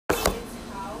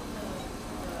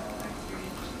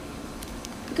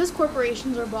because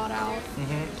corporations are bought out,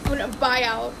 buy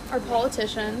out our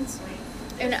politicians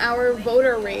and our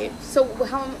voter rate. So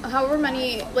however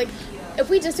many, like, if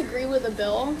we disagree with a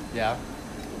bill,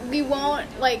 we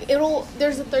won't, like,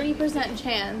 there's a 30%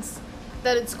 chance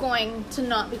that it's going to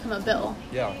not become a bill.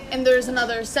 Yeah. And there's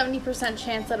another 70%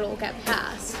 chance that it'll get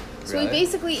passed. So we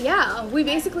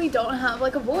basically don't have,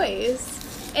 like, a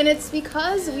voice. And it's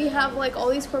because we have, like, all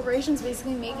these corporations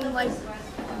basically making, like,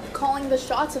 calling the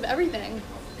shots of everything.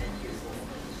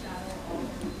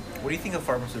 What do you think of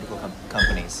pharmaceutical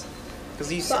companies?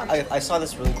 Because I saw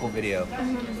this really cool video.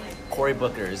 Cory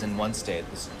Booker is in one state.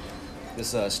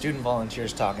 This student volunteer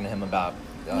is talking to him about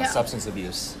substance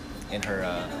abuse in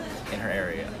her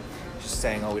area. She's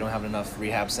saying, we don't have enough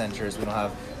rehab centers. We don't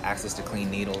have access to clean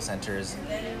needle centers.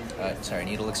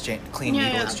 Needle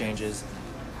exchanges.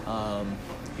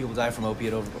 People die from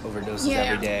opiate overdoses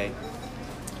every day.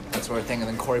 That sort of thing. And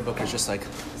then Cory Booker's just like,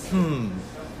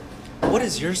 what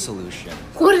is your solution?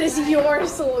 What is your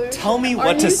solution? Tell me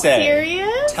what to say. Are you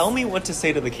serious? Tell me what to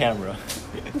say to the camera.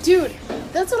 Dude,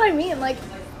 that's what I mean. Like,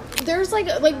 there's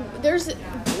there's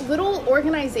little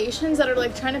organizations that are,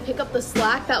 like, trying to pick up the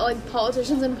slack that, like,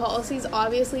 politicians and policies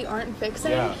obviously aren't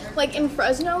fixing. Yeah. Like, in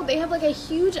Fresno, they have, like, a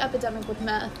huge epidemic with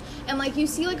meth. And, like, you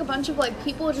see, like, a bunch of, like,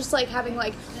 people just, like, having,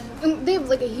 like, they have,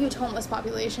 like, a huge homeless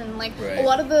population. Like, a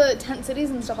lot of the tent cities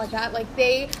and stuff like that, like,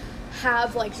 they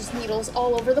have, like, just needles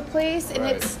all over the place. And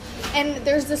and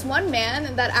there's this one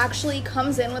man that actually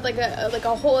comes in with, like,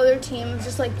 a whole other team of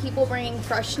just, like, people bringing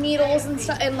fresh needles and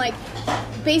stuff, and, like,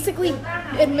 basically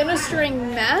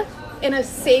administering meth in a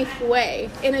safe way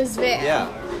in his van. Yeah.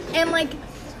 And, like,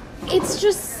 it's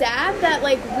just sad that,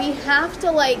 like, we have to,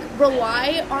 like,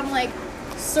 rely on, like,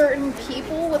 certain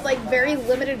people with, like, very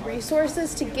limited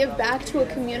resources to give back to a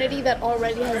community that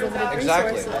already has limited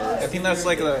resources. I think that's,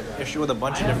 like, the issue with a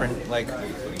bunch of different, like,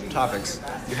 topics.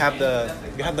 You have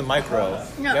the micro,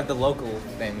 you have the local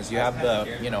things, you have the,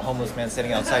 homeless man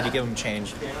sitting outside, you give him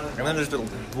change. And then there's the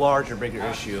larger, bigger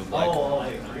issue of,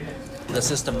 like, the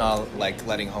system not, like,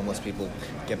 letting homeless people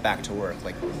get back to work,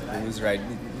 like, who's right,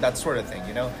 that sort of thing,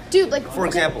 Dude, like, for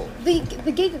example, the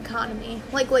gig economy,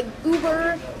 like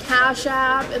Uber, Cash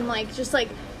App, and, like, just, like,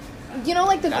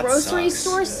 like the that grocery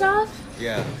store stuff.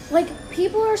 Yeah. Like,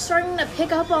 people are starting to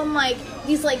pick up on, like,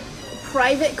 these, like,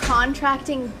 private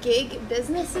contracting gig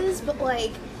businesses, but,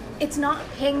 like, it's not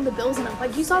paying the bills enough.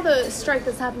 Like, you saw the strike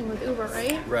that's happening with Uber,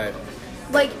 right? Right.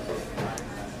 Like,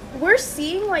 we're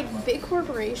seeing, like, big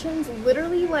corporations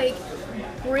literally, like,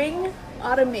 bring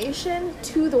automation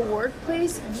to the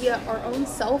workplace via our own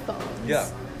cell phones. Yeah.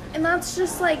 And that's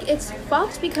just, like, it's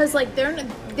fucked because, like,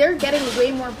 they're getting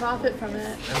way more profit from it.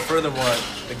 And furthermore,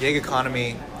 the gig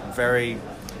economy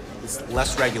is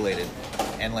less regulated,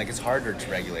 and, like, it's harder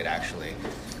to regulate, actually,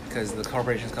 because the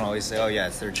corporations can always say, oh yeah,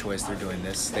 it's their choice, they're doing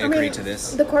this, they agree to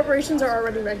this. The corporations are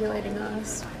already regulating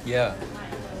us. Yeah.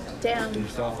 Damn. Your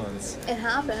cell phones. It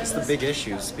happens. It's the big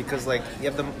issues, because, like, you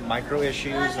have the micro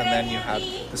issues, and then you have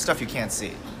the stuff you can't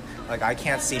see. Like, I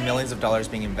can't see millions of dollars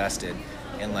being invested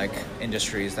in, like,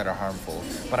 industries that are harmful,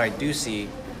 but I do see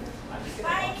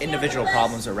individual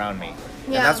problems around me.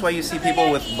 Yeah. And that's why you see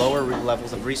people with lower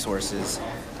levels of resources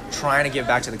trying to give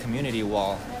back to the community,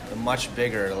 while the much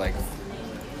bigger, like,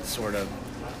 sort of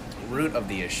root of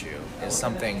the issue is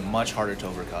something much harder to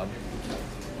overcome.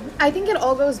 I think it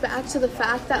all goes back to the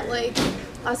fact that, like,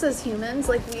 us as humans,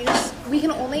 like, we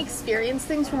can only experience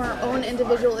things from our own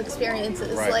individual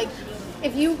experiences. Right. Like,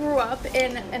 if you grew up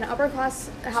in an upper-class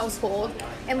household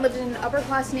and lived in an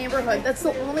upper-class neighborhood, that's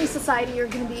the only society you're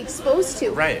going to be exposed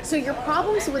to. Right. So your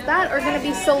problems with that are going to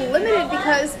be so limited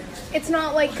because it's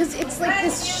not, like, because it's, like,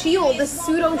 this shield, this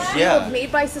pseudo-shield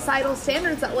made by societal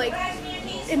standards that, like,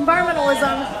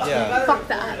 environmentalism, fuck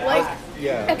that. Like,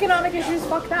 economic issues,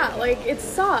 fuck that. Like, it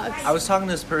sucks. I was talking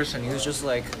to this person, he was just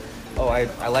like, I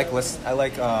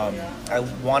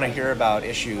want to hear about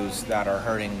issues that are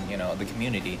hurting, the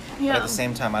community. Yeah. But at the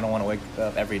same time, I don't want to wake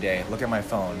up every day, look at my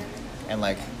phone, and,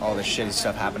 like, all this shitty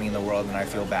stuff happening in the world, and I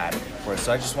feel bad for it.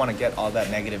 So I just want to get all that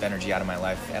negative energy out of my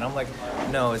life. And I'm like,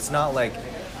 no, it's not like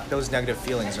those negative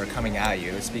feelings are coming at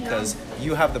you. It's because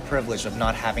you have the privilege of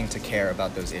not having to care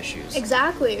about those issues.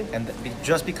 Exactly. And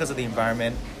just because of the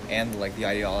environment and, like, the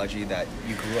ideology that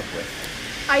you grew up with.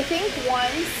 I think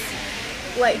once,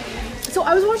 like, so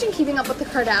I was watching Keeping Up with the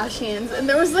Kardashians, and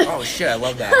there was, like... Oh, shit, I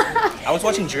love that. I was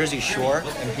watching Jersey Shore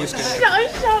in Houston. Shut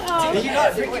up.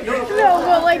 No,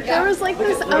 but, like, there was, like,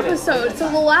 this episode. So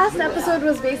the last episode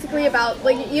was basically about,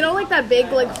 like, like, that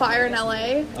big, like, fire in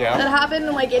LA that happened,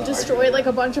 and, like, it destroyed, like,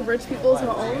 a bunch of rich people's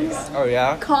homes? Oh,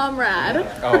 yeah? Comrade.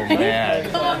 Oh, man.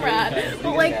 Comrade.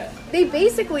 But, like, they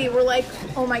basically were like,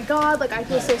 oh my god, like I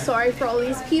feel so sorry for all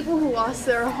these people who lost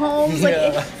their homes. Like,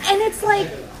 and it's like,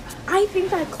 I think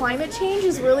that climate change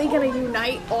is really going to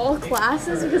unite all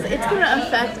classes because it's going to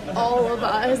affect all of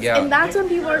us. Yeah. And that's when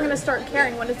people are going to start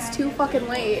caring, when it's too fucking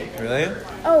late. Really?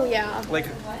 Oh, yeah. Like,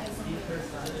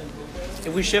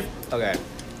 if we shift... Okay,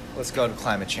 let's go to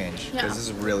climate change because this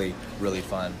is really, really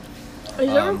fun. Is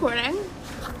it recording?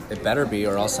 It better be,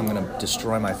 or else I'm going to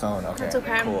destroy my phone. Okay, that's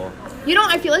okay. Cool. You know,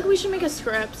 I feel like we should make a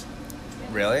script.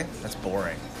 Really? That's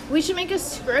boring. We should make a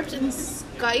script in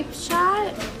Skype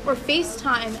chat or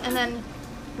FaceTime and then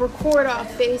record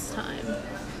off FaceTime.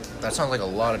 That sounds like a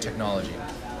lot of technology.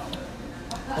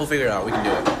 We'll figure it out. We can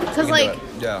do it. Because, like,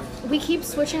 we keep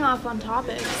switching off on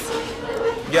topics.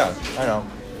 Yeah, I know.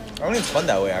 I think it's fun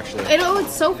that way, actually. I know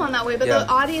it's so fun that way, but the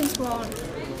audience won't,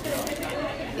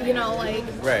 you know, like...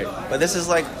 Right. But this is,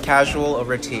 like, casual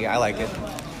over tea. I like it.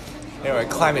 Anyway,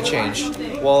 climate change.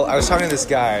 Well, I was talking to this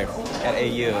guy at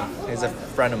AU. He's a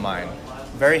friend of mine.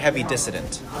 Very heavy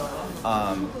dissident.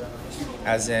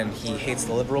 As in, he hates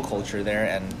the liberal culture there.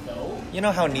 And you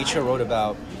know how Nietzsche wrote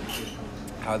about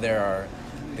how there are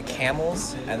the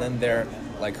camels, and then they're,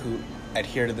 like, who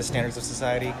adhere to the standards of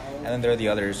society, and then there are the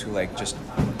others who, like, just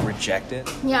reject it?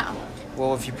 Yeah.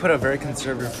 Well, if you put a very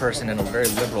conservative person in a very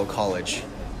liberal college,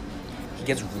 he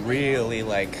gets really,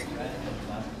 like...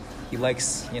 He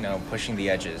likes, you know, pushing the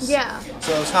edges. Yeah.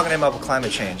 So I was talking to him about climate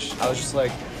change. I was just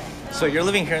like, so you're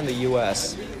living here in the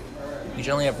U.S., you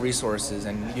generally have resources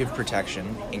and you have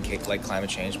protection in case, like, climate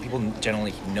change. People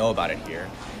generally know about it here.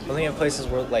 But then you have places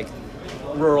where, like,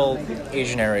 rural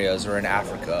Asian areas or in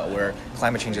Africa where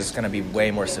climate change is going to be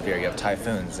way more severe. You have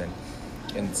typhoons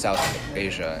in South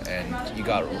Asia, and you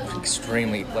got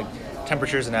extremely, like,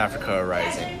 temperatures in Africa are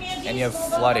rising. And you have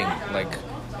flooding, like,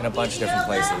 in a bunch of different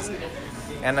places.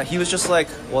 And he was just like,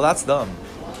 well, that's dumb,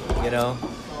 you know?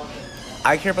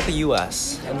 I care about the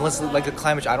U.S. and listen, like, the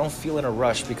climate. I don't feel in a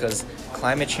rush because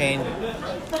climate change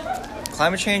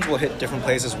will hit different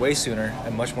places way sooner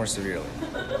and much more severely.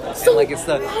 So and, like, it's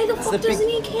why the fuck doesn't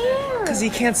he care? Because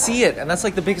he can't see it, and that's,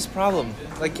 like, the biggest problem.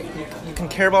 Like, you can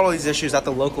care about all these issues at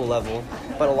the local level,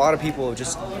 but a lot of people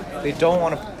just, they don't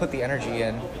want to put the energy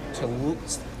in to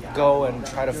go and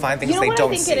try to find things they don't see. You know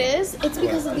what I think it is? It's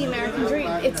because of the American dream.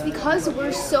 It's because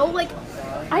we're so, like...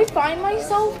 I find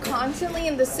myself constantly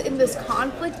in this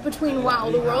conflict between, wow,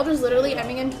 the world is literally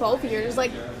ending in 12 years.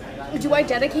 Like, do I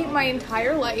dedicate my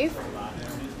entire life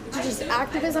to just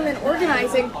activism and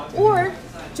organizing? Or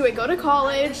do I go to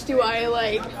college? Do I,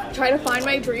 like, try to find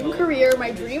my dream career,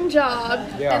 my dream job,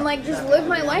 and, like, just live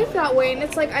my life that way? And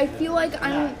it's like, I feel like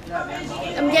I'm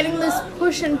getting this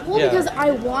push and pull because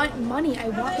I want money. I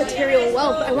want material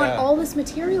wealth. I want all this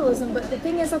materialism. But the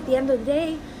thing is, at the end of the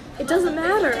day, it doesn't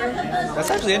matter.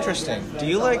 That's actually interesting. Do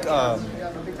you, like,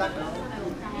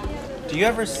 do you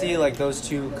ever see, like, those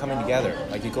two coming together?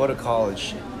 Like, you go to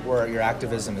college where your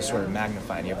activism is sort of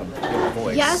magnified and you have a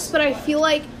voice. Yes, but I feel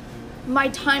like my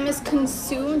time is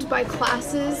consumed by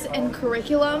classes and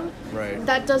curriculum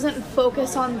that doesn't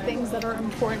focus on things that are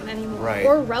important anymore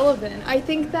or relevant. I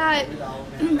think that,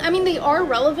 I mean, they are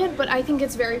relevant, but I think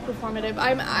it's very performative.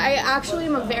 I actually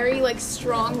am a very, like,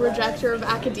 strong rejecter of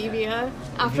academia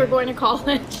after going to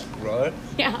college. Right?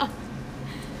 Yeah.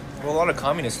 Well, a lot of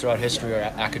communists throughout history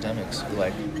are academics.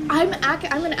 Like, I'm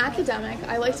an academic.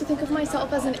 I like to think of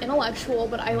myself as an intellectual,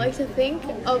 but I like to think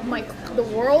of the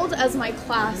world as my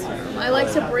classroom. I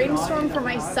like to brainstorm for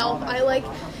myself. I like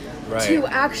to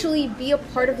actually be a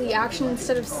part of the action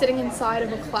instead of sitting inside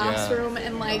of a classroom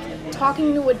and, like,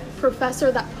 talking to a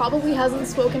professor that probably hasn't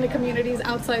spoken to communities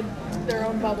outside their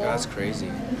own bubble. That's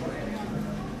crazy.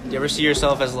 Do you ever see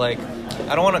yourself as, like,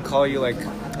 I don't want to call you, like,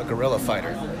 a guerrilla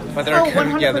fighter, but there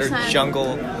are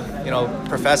jungle, you know,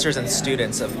 professors and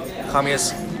students of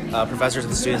communist professors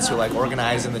and students who, like,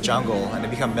 organize in the jungle and they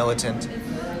become militant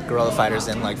guerrilla fighters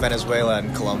in, like, Venezuela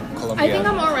and Colombia. I think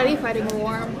I'm already fighting a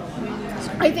war.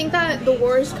 I think that the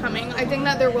war is coming. I think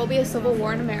that there will be a civil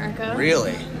war in America.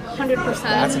 Really? 100%.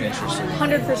 That's an interesting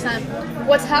 100%.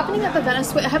 What's happening at the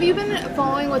Venezuela... Have you been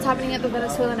following what's happening at the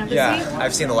Venezuelan embassy? Yeah,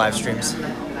 I've seen the live streams.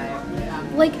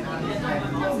 Like,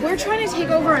 we're trying to take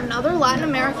over another Latin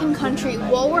American country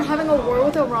while we're having a war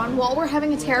with Iran, while we're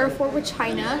having a tariff war with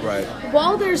China,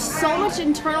 while there's so much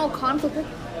internal conflict. Like,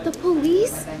 the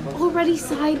police already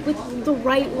side with the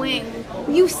right wing.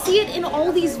 You see it in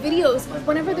all these videos.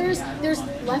 Whenever there's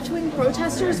left-wing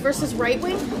protesters versus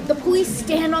right-wing, the police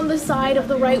stand on the side of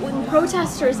the right-wing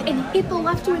protesters and hit the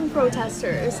left-wing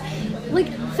protesters.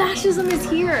 Like, fascism is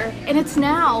here, and it's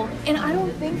now. And I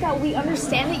don't think that we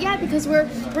understand it yet because we're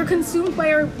consumed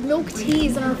by our milk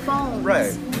teas and our phones.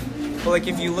 Right. Well, like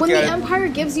if you look when at the empire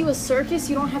gives you a circus,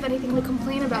 you don't have anything to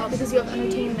complain about because you have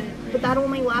entertainment. But that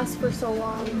only lasts for so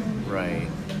long. Right.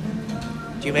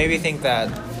 Do you maybe think that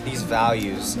these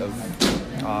values of,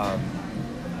 I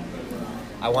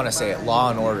want to say it,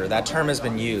 law and order, that term has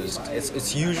been used.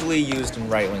 It's usually used in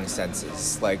right-wing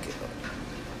senses. Like,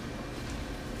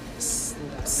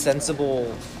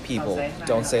 sensible people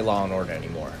don't say law and order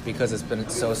anymore because it's been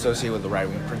so associated with the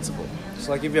right-wing principle. So,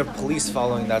 like, if you have police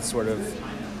following that sort of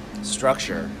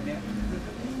structure,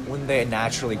 wouldn't they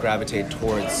naturally gravitate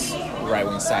towards the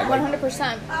right-wing side?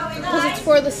 100%. Because it's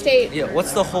for the state. Yeah,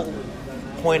 what's the whole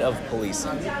point of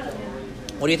policing?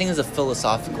 What do you think is a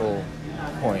philosophical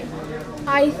point?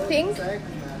 I think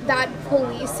that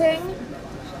policing,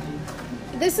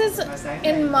 this is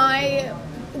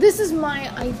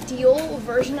my ideal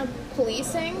version of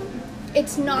policing.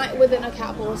 It's not within a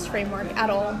capitalist framework at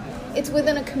all. It's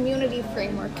within a community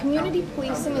framework. Community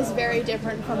policing is very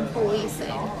different from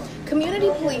policing. Community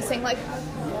policing, like,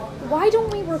 why don't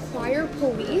we require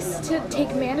police to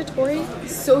take mandatory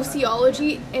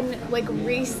sociology and, like,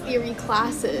 race theory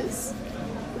classes?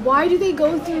 Why do they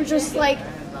go through just, like,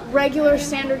 regular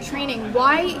standard training?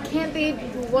 Why can't they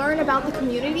learn about the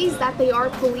communities that they are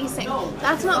policing?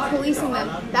 That's not policing them.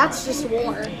 That's just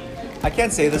war. I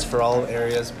can't say this for all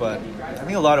areas, but I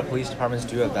think a lot of police departments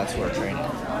do have that sort of training.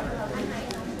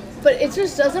 But it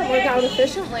just doesn't work out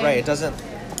efficiently. Right, it doesn't.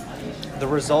 The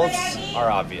results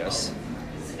are obvious.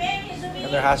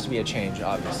 And there has to be a change,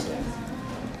 obviously.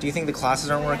 Do you think the classes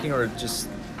aren't working, or just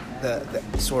the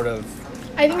sort of...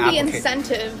 I think the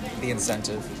incentive. The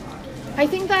incentive. I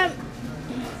think that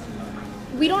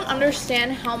we don't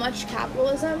understand how much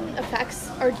capitalism affects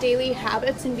our daily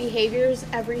habits and behaviors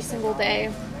every single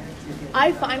day.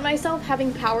 I find myself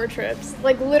having power trips,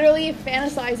 like literally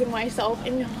fantasizing myself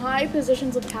in high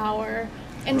positions of power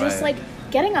and just like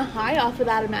getting a high off of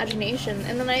that imagination.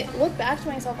 And then I look back to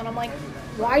myself and I'm like,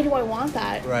 why do I want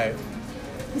that? Right.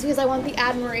 It's because I want the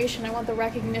admiration, I want the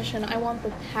recognition, I want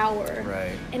the power.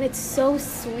 Right. And it's so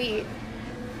sweet.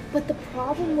 But the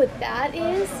problem with that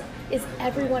is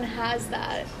everyone has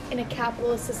that in a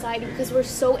capitalist society because we're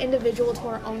so individual to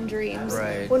our own dreams.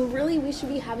 Right. When really we should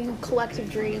be having a collective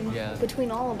dream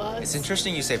between all of us. It's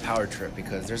interesting you say power trip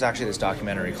because there's actually this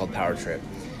documentary called Power Trip.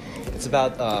 It's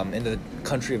about in the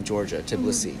country of Georgia,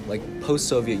 Tbilisi, like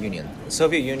post-Soviet Union. The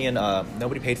Soviet Union,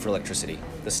 nobody paid for electricity.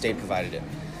 The state provided it.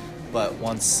 But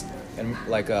once,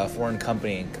 like a foreign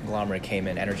company, conglomerate came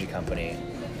in, energy company,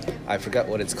 I forget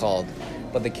what it's called,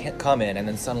 but they can't come in and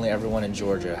then suddenly everyone in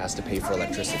Georgia has to pay for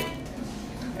electricity.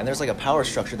 And there's like a power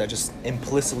structure that just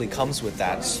implicitly comes with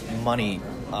that money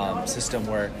system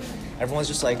where everyone's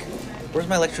just like, where's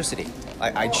my electricity?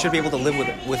 I should be able to live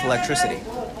with electricity.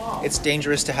 It's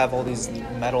dangerous to have all these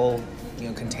metal,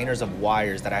 containers of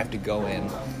wires that I have to go in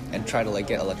and try to like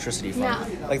get electricity from. Yeah.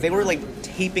 Like they were like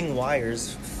taping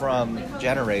wires from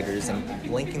generators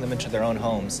and linking them into their own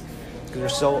homes because they're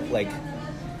so like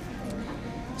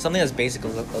something as basic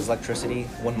as electricity.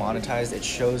 When monetized, it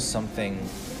shows something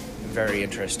very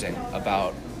interesting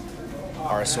about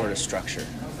our sort of structure,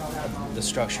 the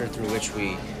structure through which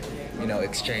we,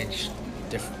 exchange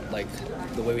different, like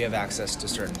the way we have access to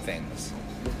certain things,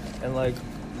 and like.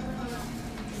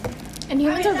 And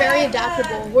humans are very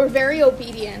adaptable. We're very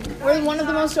obedient. We're one of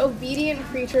the most obedient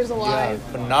creatures alive.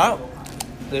 Yeah, but not,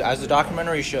 as the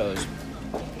documentary shows,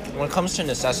 when it comes to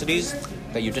necessities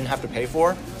that you didn't have to pay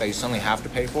for, that you suddenly have to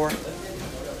pay for,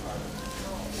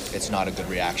 it's not a good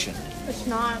reaction. It's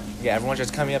not. Yeah, everyone's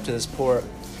just coming up to this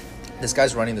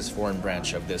guy's running this foreign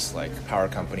branch of this like power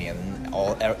company, and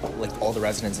all the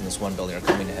residents in this one building are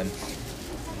coming to him.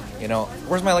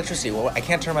 Where's my electricity? Well, I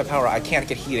can't turn my power. I can't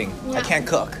get heating. Yeah. I can't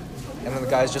cook. And then the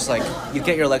guy's just like, you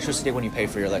get your electricity when you pay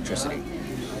for your electricity.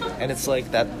 And it's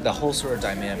like that, the whole sort of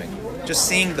dynamic. Just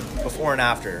seeing the before and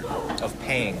after of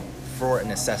paying for a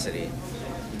necessity,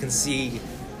 you can see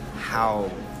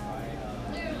how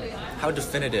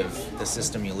definitive the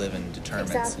system you live in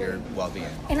determines your well-being.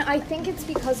 And I think it's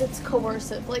because it's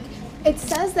coercive. Like, it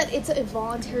says that it's a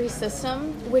voluntary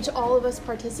system, which all of us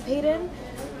participate in,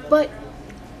 but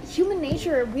human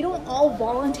nature, we don't all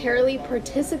voluntarily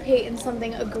participate in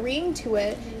something, agreeing to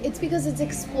it. It's because it's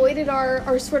exploited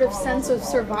our sort of sense of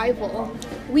survival.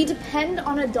 We depend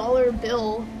on a dollar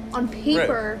bill on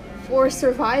paper for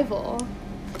survival.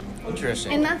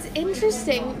 Interesting. And that's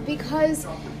interesting because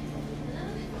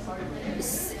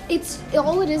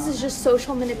all it is just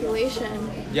social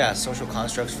manipulation. Yeah, social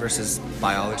constructs versus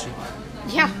biology.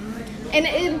 Yeah.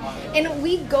 And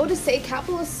we go to say,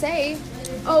 capitalists say,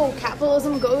 oh,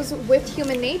 capitalism goes with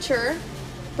human nature,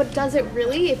 but does it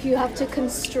really if you have to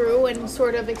construe and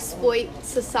sort of exploit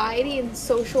society in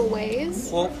social ways?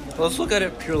 Well, let's look at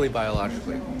it purely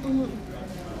biologically.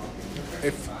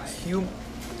 If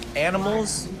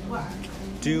animals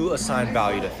do assign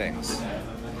value to things.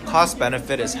 Cost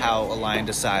benefit is how a lion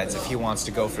decides if he wants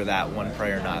to go for that one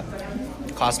prey or not.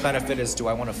 Cost benefit is, do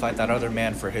I want to fight that other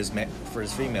man for his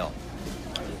female?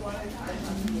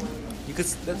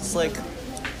 That's like,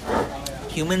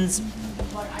 humans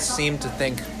seem to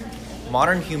think,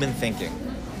 modern human thinking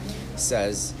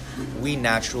says we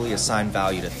naturally assign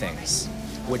value to things,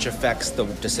 which affects the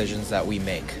decisions that we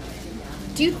make.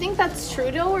 Do you think that's true,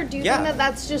 though, or do you think that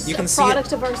that's just a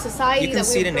product of our society that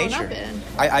we've grown up in?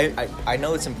 I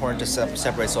know it's important to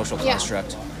separate social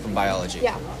construct from biology.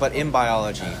 Yeah. But in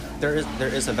biology, there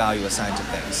is a value assigned to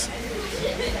things.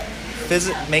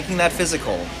 Making that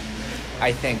physical,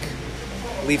 I think,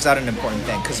 leaves out an important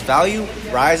thing. Because value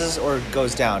rises or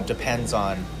goes down depends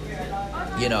on,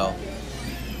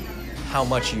 how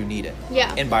much you need it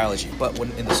in biology. But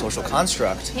when in the social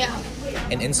construct,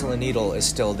 an insulin needle is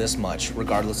still this much,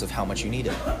 regardless of how much you need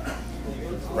it.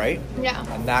 Right? Yeah.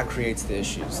 And that creates the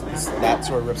issues. That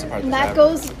sort of rips apart the fabric. That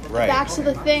goes back to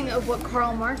the thing of what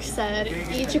Karl Marx said,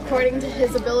 each according to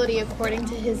his ability, according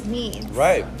to his needs.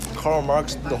 Right. Karl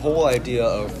Marx, the whole idea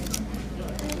of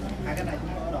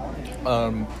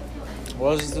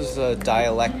what was this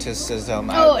dialecticism?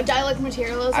 Dialect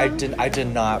materialism? I did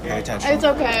not pay attention. It's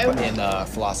okay. In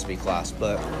philosophy class,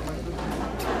 but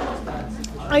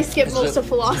I skipped most of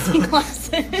philosophy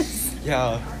classes.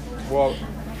 Yeah. Well,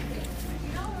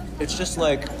 it's just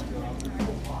like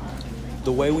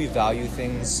the way we value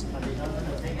things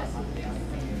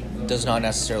does not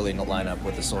necessarily line up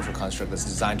with the social construct that's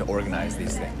designed to organize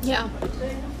these things. Yeah.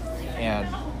 And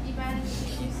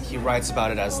he writes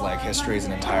about it as like history is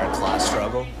an entire class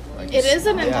struggle. Like it is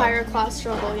an entire class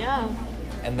struggle, yeah.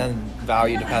 And then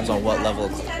value depends on what level,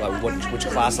 which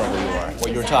class level you are.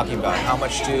 What you were talking about. How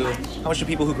much do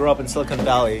people who grow up in Silicon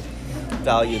Valley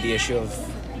value the issue of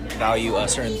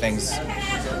certain things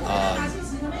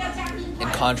in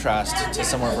contrast to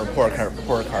someone from a poor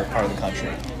part of the country?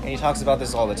 And he talks about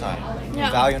this all the time.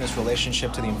 Yeah. Value in its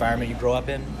relationship to the environment you grow up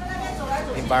in.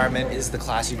 The environment is the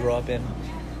class you grow up in.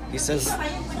 He says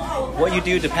what you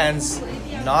do depends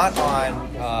not on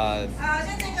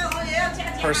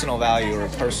personal value or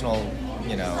personal,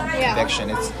 conviction.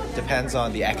 It depends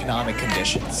on the economic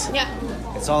conditions. Yeah.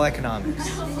 It's all economics.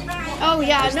 Oh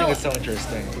yeah, I just think it's so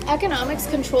interesting. Economics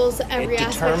controls every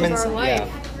aspect of our life.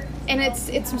 Yeah. And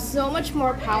it's so much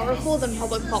more powerful than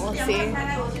public policy.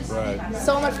 Right.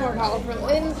 So much more powerful.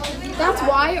 And that's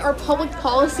why our public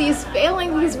policy is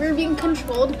failing, because we're being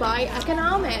controlled by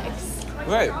economics.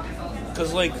 Right.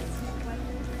 Because,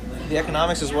 the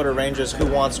economics is what arranges who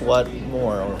wants what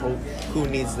more, or who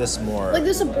needs this more. Like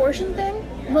this abortion thing,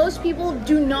 most people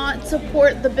do not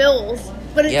support the bills,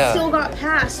 but it still got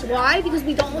passed. Why? Because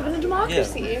we don't live in a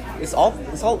democracy. Yeah. It's all.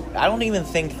 I don't even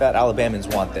think that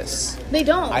Alabamans want this. They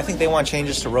don't. I think they want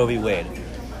changes to Roe v. Wade.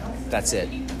 That's it.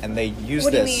 And they use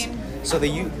what this. Do you mean? So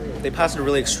they passed a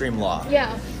really extreme law.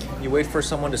 Yeah. You wait for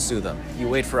someone to sue them. You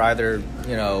wait for either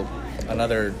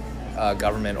another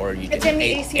government or you it's in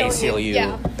the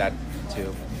ACLU. That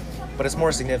too. But it's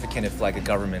more significant if a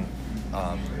government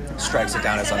strikes it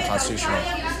down as unconstitutional.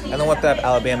 And then what the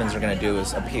Alabamans are going to do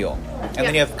is appeal. And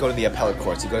then you have to go to the appellate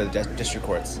courts. You go to the district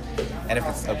courts. And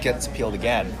if it gets appealed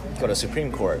again, go to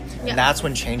Supreme Court. Yeah. And that's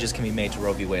when changes can be made to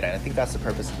Roe v. Wade. And I think that's the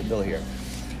purpose of the bill here.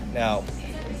 Now,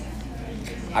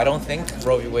 I don't think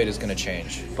Roe v. Wade is going to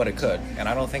change, but it could. And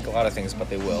I don't think a lot of things, but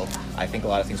they will. I think a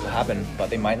lot of things will happen,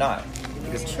 but they might not.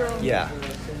 True. Yeah.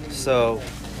 So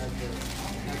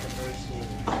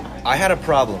I had a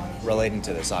problem relating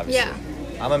to this, obviously.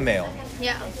 Yeah. I'm a male.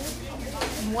 Yeah.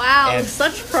 Wow,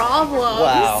 such problems.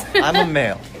 Wow, I'm a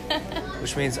male,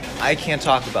 which means I can't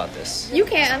talk about this. You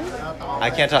can. I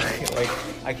can't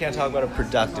talk about it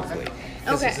productively.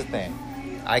 This is the thing.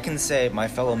 I can say, my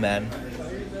fellow men,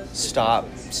 stop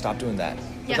doing that.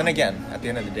 But then again, at the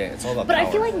end of the day, it's all about power. I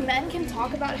feel like men can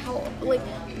talk about how,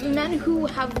 men who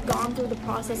have gone through the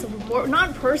process of abortion,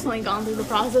 not personally gone through the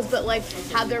process, but,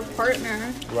 had their partner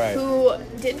who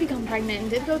did become pregnant and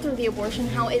did go through the abortion,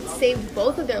 how it saved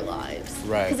both of their lives.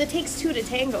 Right. Because it takes two to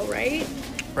tango, right?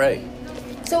 Right.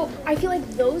 So I feel like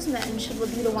those men should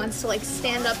be the ones to,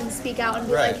 stand up and speak out and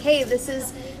be like, hey, this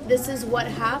is what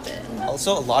happened.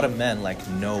 Also, a lot of men,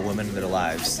 know women in their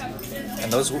lives.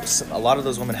 And a lot of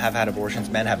those women have had abortions.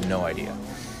 Men have no idea.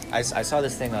 I saw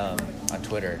this thing on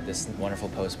Twitter, this wonderful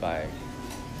post by,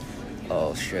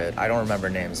 I don't remember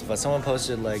names, but someone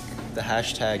posted the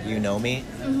hashtag #YouKnowMe.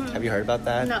 Mm-hmm. Have you heard about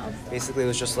that? No. Basically, it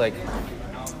was just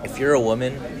if you're a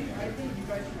woman,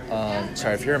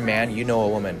 if you're a man, you know a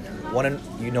woman.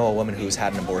 You know a woman who's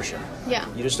had an abortion. Yeah.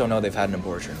 You just don't know they've had an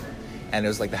abortion. And it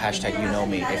was like the hashtag you know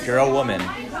me. If you're a woman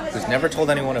who's never told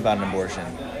anyone about an abortion,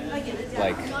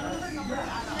 like,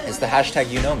 it's the hashtag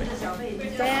you know me.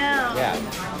 Damn. Yeah.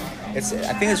 I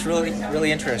think it's really,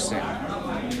 really interesting.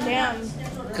 Damn.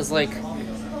 Because, like,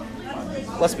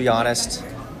 let's be honest.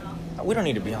 We don't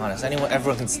need to be honest.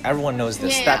 Everyone knows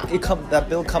this. Yeah. That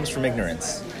bill comes from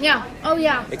ignorance. Yeah. Oh,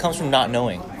 yeah. It comes from not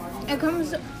knowing.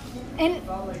 And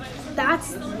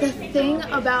that's the thing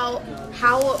about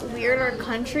how weird our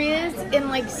country is in,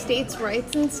 like, states'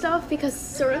 rights and stuff, because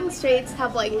certain states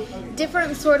have, like,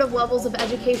 different sort of levels of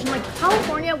education. Like,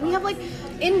 California, we have, like,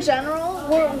 in general,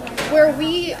 where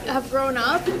we have grown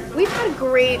up, we've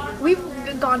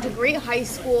gone to great high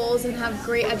schools and have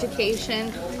great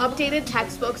education, updated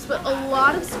textbooks, but a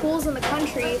lot of schools in the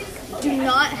country do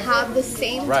not have the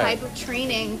same type of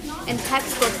training and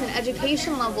textbooks and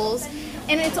education levels.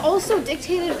 And it's also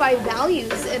dictated by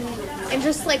values and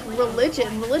just, like,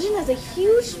 religion. Religion has a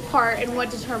huge part in what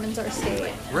determines our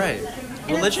state. Right.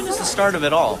 Religion is the start of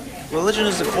it all. Religion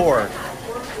is the core.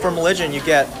 From religion, you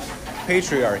get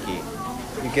patriarchy.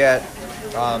 You get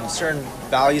certain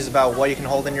values about what you can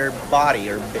hold in your body,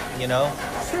 or, you know?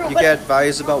 True, you get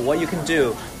values about what you can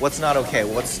do, what's not okay,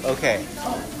 what's okay.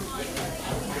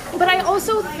 But I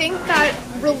also think that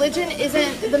religion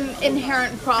isn't the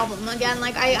inherent problem. Again,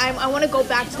 like, I want to go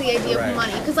back to the idea of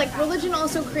money, because, like, religion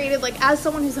also created, like, as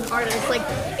someone who's an artist, like,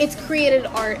 it's created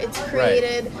art, it's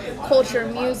created culture,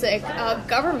 music,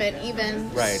 government,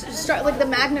 even. Like the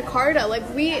Magna Carta, like,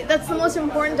 that's the most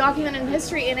important document in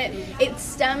history, and it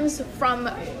stems from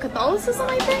Catholicism,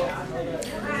 I think.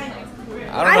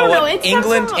 I don't know.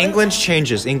 England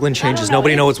changes.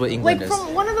 Nobody knows what England is. Like,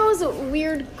 from one of those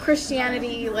weird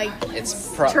Christianity, like,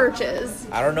 churches.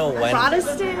 I don't know when.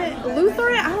 Protestant,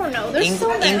 Lutheran. I don't know. There's so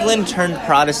many. England turned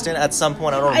Protestant at some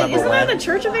point. I don't remember when. Isn't that the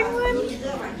Church of England?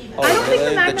 Oh, I don't think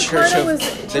the Magna Carta was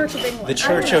Church of England.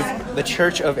 The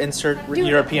Church of insert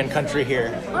European country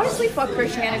here. Honestly, fuck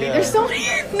Christianity. Yeah. There's so many.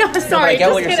 No, sorry. I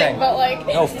get what you're saying. But, like,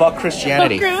 no, fuck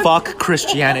Christianity. Fuck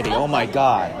Christianity. Oh my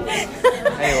god.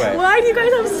 Anyway. Why do you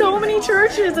guys have so many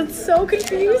churches? It's so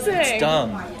confusing. It's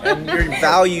dumb. And your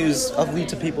values lead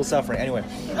to people suffering. Anyway,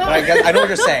 but I know what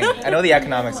you're saying. I know the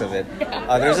economics of it.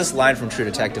 There's this line from True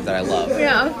Detective that I love.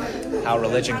 Yeah. How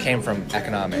religion came from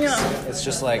economics. Yeah. It's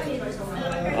just like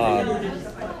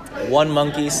one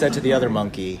monkey said to the other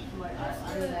monkey.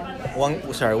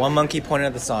 One monkey pointed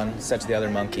at the sun, said to the other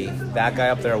monkey, "That guy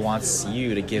up there wants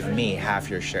you to give me half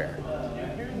your share."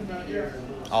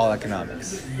 All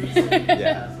economics.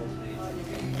 Yeah.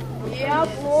 Yeah,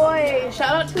 boy.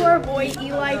 Shout out to our boy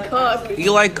Eli Cook.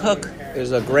 Eli Cook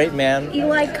is a great man.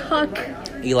 Eli Cook.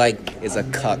 Eli is a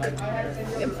cuck.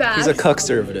 Facts. He's a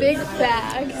cuckservative. Big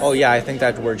facts. Oh yeah, I think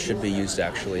that word should be used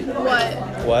actually.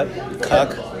 What?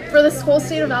 Cuck? For the whole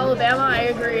state of Alabama, I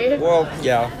agree. Well,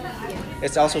 yeah.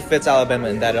 It also fits Alabama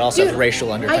in that it also has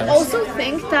racial undertones. I also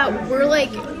think that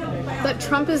that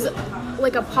Trump is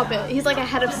like a puppet. He's like a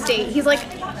head of state. He's like...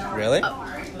 Really?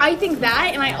 I think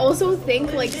that, and I also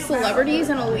think, like, celebrities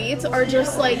and elites are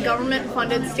just, like,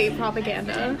 government-funded state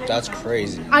propaganda. That's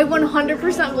crazy. I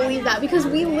 100% believe that, because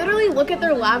we literally look at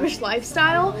their lavish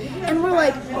lifestyle, and we're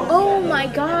like, oh my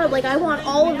god, like, I want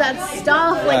all of that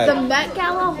stuff, like, the Met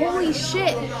Gala, holy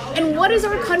shit. And what is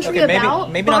our country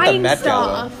about? Maybe not the Met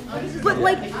Gala. But,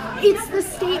 like, it's the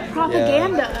state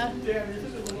propaganda. Yeah.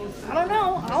 I don't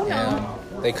know. Yeah,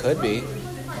 they could be.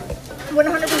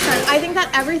 100%. I think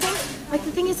that everything... Like,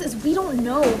 the thing is we don't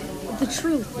know the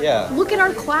truth. Yeah. Look at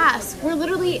our class. We're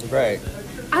literally... Right.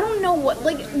 I don't know what...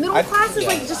 Like, middle class is,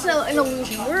 like, just an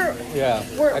illusion.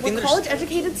 We're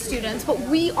college-educated students, but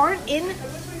we aren't in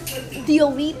the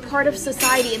elite part of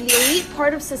society. And the elite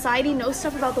part of society knows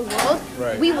stuff about the world.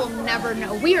 Right. We will never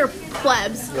know. We are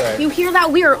plebs. Right. You hear that?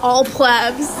 We are all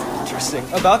plebs. Interesting.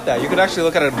 About that, you could actually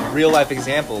look at a real-life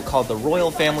example called the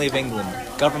Royal Family of England.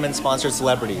 Government-sponsored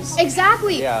celebrities.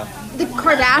 Exactly. Yeah. The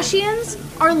Kardashians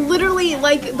are literally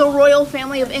like the royal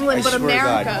family of England, but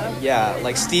America. God. Yeah,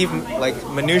 like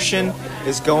Mnuchin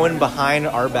is going behind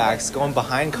our backs, going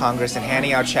behind Congress and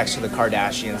handing out checks to the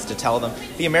Kardashians to tell them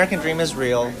the American dream is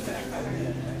real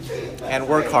and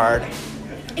work hard.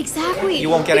 Exactly. You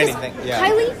won't get anything. Yeah.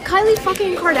 Kylie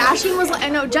fucking Kardashian was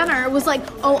like, Jenner was like,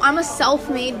 oh, I'm a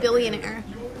self-made billionaire.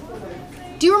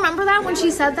 Do you remember that when she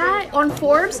said that on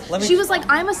Forbes? She was like,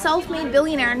 I'm a self-made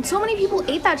billionaire, and so many people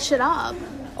ate that shit up.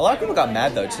 A lot of people got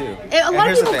mad though too. A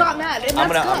lot of people got mad. And I'm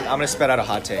gonna spit out a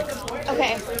hot take.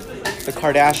 Okay. The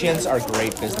Kardashians are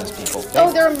great business people.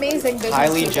 They're amazing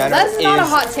business people. That's not a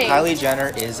hot take. Kylie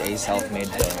Jenner is a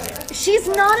self-made billionaire. She's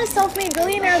not a self-made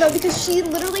billionaire, though, because she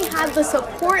literally had the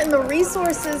support and the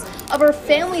resources of her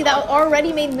family that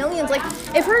already made millions. Like,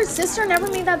 if her sister never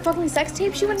made that fucking sex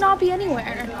tape, she would not be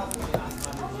anywhere.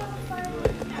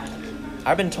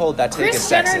 I've been told that take is sexist. Kris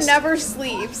Jenner never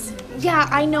sleeps. Yeah,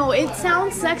 I know. It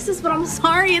sounds sexist, but I'm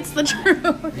sorry, it's the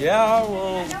truth. Yeah,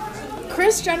 well...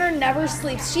 Kris Jenner never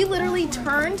sleeps. She literally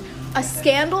turned a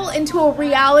scandal into a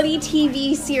reality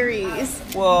TV series.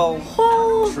 Well,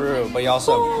 true. But you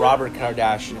also have Robert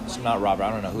Kardashian. Not Robert. I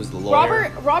don't know who's the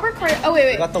lawyer. Robert Kardashian. Oh,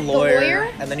 wait. You got the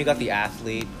lawyer, and then you got the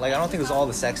athlete. Like, I don't think it was all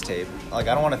the sex tape. Like,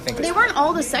 I don't want to think... They weren't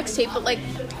all the sex tape, but, like...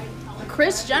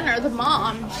 Kris Jenner, the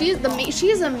mom, she is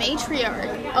a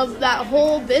matriarch of that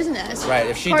whole business. Right.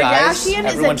 If she dies,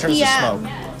 everyone turns to smoke.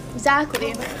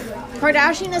 Exactly.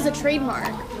 Kardashian is a trademark.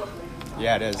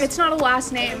 Yeah, it is. It's not a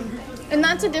last name. And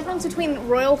that's the difference between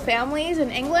royal families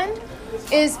in England,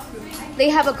 is they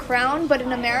have a crown, but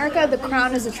in America, the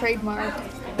crown is a trademark.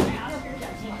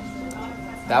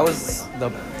 That was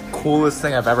the coolest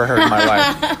thing I've ever heard in my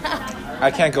life. I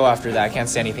can't go after that. I can't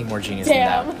say anything more genius than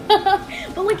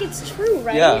that. But, like, it's true,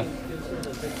 right? Yeah.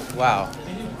 Wow.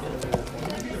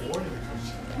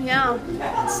 Yeah.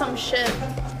 It's some shit.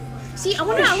 See, I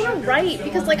wanna write,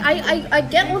 because, like, I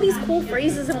get all these cool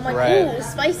phrases, and I'm like, ooh,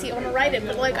 spicy, I wanna write it,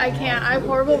 but, like, I can't. I have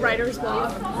horrible writer's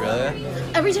block. Really?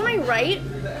 Every time I write,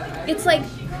 it's like,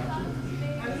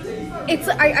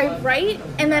 I write,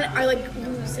 and then I, like,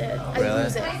 lose it. I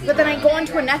lose it. But then I go on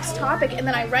to a next topic, and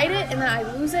then I write it, and then I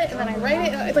lose it, and then I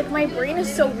write it. It's like, my brain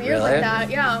is so weird like that,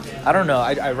 yeah. I don't know.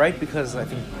 I write because I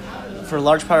think for a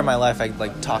large part of my life,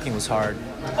 talking was hard.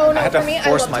 Oh, no, for me, I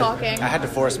love talking. I had to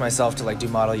force myself to, like, do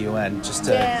Model UN just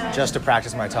to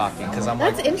practice my talking, because I'm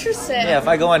like... That's interesting. Yeah, if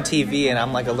I go on TV and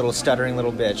I'm, like, a little stuttering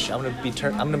little bitch, I'm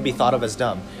gonna be thought of as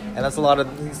dumb. And that's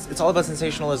it's all about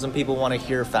sensationalism. People want to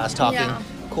hear fast talking,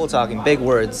 cool talking, big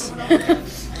words.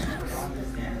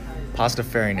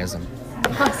 Pastafarianism.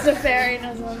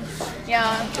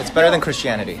 Yeah. It's better than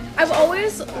Christianity. I've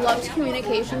always loved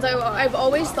communications. I've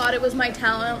always thought it was my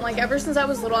talent. Like, ever since I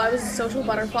was little, I was a social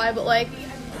butterfly. But, like,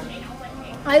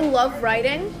 I love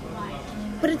writing,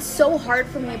 but it's so hard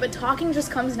for me. But talking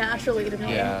just comes naturally to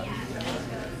me. Yeah.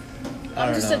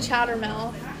 I'm just a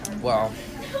chattermouth. Well.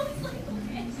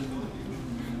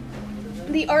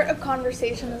 The art of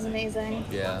conversation is amazing.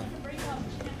 Yeah.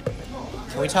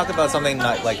 Can we talk about something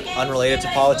not, like, unrelated to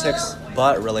politics,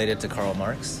 but related to Karl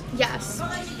Marx? Yes.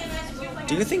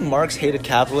 Do you think Marx hated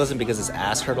capitalism because his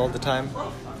ass hurt all the time?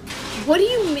 What do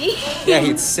you mean? Yeah,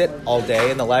 he'd sit all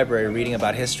day in the library reading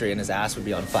about history and his ass would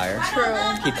be on fire. True.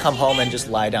 He'd come home and just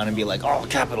lie down and be like, oh,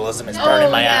 capitalism is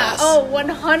burning my ass. Oh,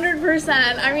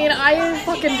 100%. I mean, I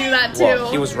fucking do that too.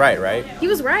 Well, he was right? He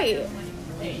was right.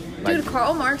 Dude,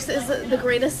 Karl Marx is the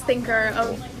greatest thinker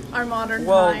of our modern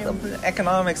time. Well,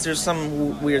 economics, there's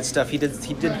some weird stuff. He did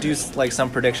do, like,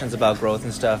 some predictions about growth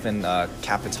and stuff in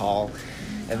Capital,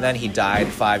 and then he died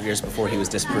 5 years before he was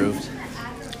disproved.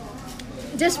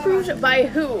 Disproved by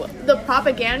who? The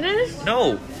propagandists?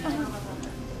 No.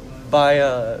 By,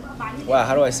 wow,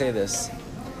 how do I say this?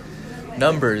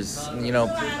 Numbers,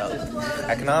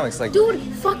 economics, like... Dude,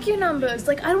 fuck your numbers.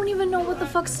 Like, I don't even know what the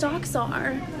fuck stocks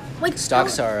are. Like,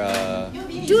 stocks are,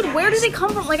 Dude, where do they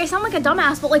come from? Like, I sound like a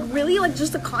dumbass, but, like, really? Like,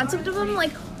 just the concept of them?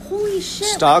 Like, holy shit.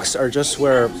 Stocks are just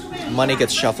where money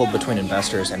gets shuffled between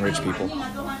investors and rich people.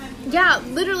 Yeah,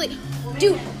 literally.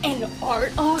 Dude, and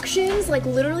art auctions, like,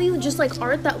 literally, just, like,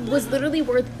 art that was literally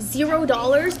worth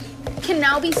 $0 can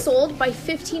now be sold by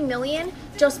 $15 million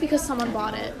just because someone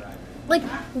bought it. Like,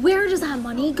 where does that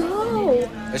money go?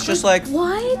 It's just like...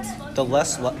 What? The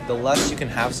less you can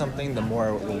have something, the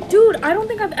more... Dude, I don't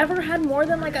think I've ever had more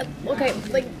than, like,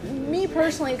 like, me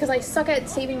personally, because I suck at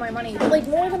saving my money, but, like,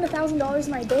 more than $1,000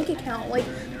 in my bank account. Like,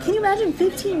 can you imagine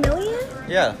 15 million?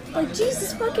 Yeah. Like,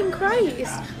 Jesus fucking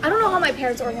Christ. I don't know how my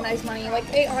parents organize money. Like,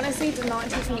 they honestly did not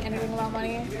teach me anything about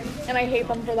money, and I hate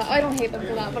them for that. I don't hate them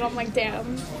for that, but I'm like,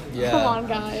 damn. Yeah. Come on,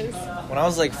 guys. When I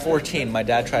was, like, 14, my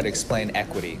dad tried to explain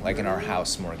equity, like, in our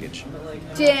house mortgage.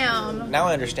 Damn. Now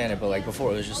I understand it, but, like,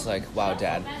 before it was just like, wow,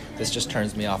 Dad, this just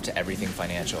turns me off to everything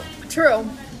financial. True.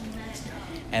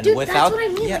 And dude, without, that's what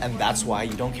I mean. yeah, and that's why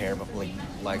you don't care, but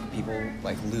like people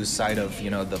like lose sight of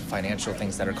the financial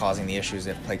things that are causing the issues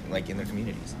that like in their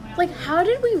communities. Like, how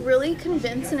did we really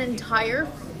convince an entire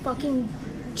fucking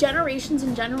generations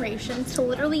and generations to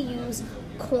literally use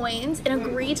coins and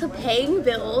agree to paying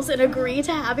bills and agree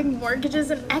to having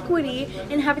mortgages and equity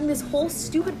and having this whole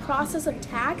stupid process of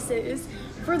taxes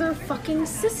for their fucking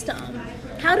system?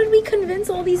 How did we convince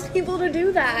all these people to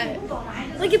do that?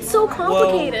 Like, it's so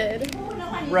complicated.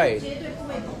 Well, right.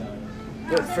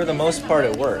 But for the most part,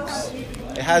 it works.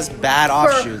 It has bad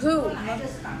offshoots. For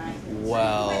who?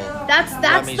 Well, that's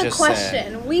the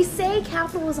question. We say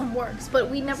capitalism works, but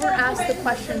we never ask the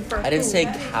question for I didn't say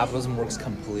capitalism works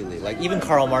completely. Like, even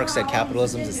Karl Marx said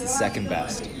capitalism is the second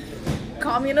best.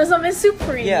 Communism is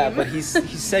supreme. Yeah, but he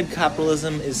said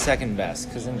capitalism is second best,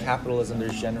 because in capitalism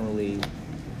there's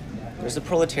the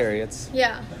proletariats.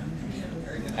 Yeah.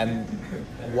 And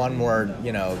one more,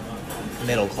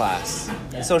 middle class.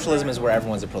 And socialism is where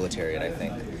everyone's a proletariat, I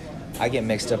think. I get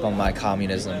mixed up on my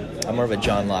communism. I'm more of a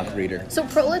John Locke reader. So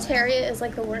proletariat is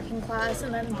like the working class,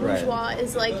 and then bourgeois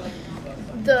is like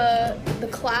the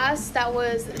class that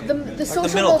was the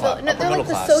social mobility. No, they're like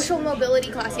the social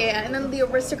mobility class, yeah. And then the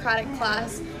aristocratic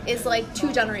class is like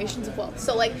two generations of wealth.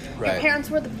 So like your parents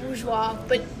were the bourgeois,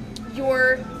 but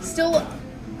you're still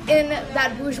in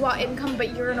that bourgeois income,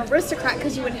 but you're an aristocrat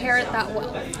because you inherit that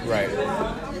wealth. Right.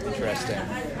 Interesting.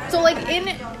 So like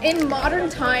in modern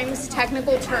times,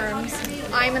 technical terms,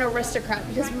 I'm an aristocrat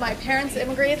because my parents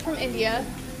immigrated from India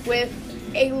with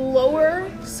a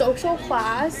lower social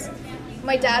class.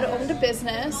 My dad owned a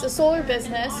business, a solar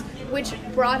business, which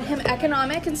brought him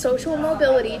economic and social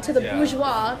mobility to the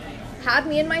bourgeois, had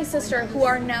me and my sister, who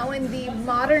are now in the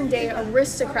modern day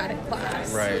aristocratic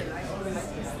class. Right.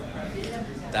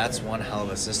 That's one hell of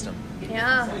a system.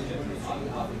 Yeah.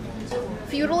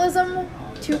 Feudalism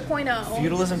 2.0.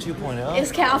 Feudalism 2.0?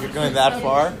 Is capitalism. You're going that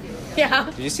far? Yeah.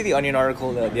 Did you see the Onion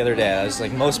article the other day? It was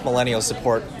like, most millennials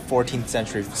support 14th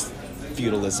century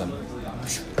feudalism.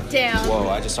 Damn. Whoa,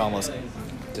 I just almost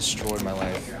destroyed my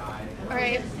life.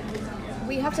 Alright.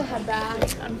 We have to head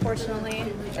back,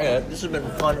 unfortunately. Yeah, this has been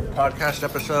a fun podcast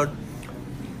episode.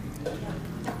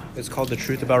 It's called The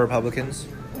Truth About Republicans.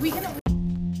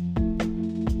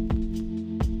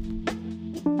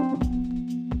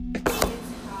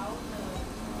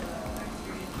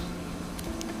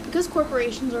 Because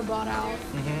corporations are bought out,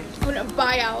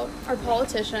 buy out our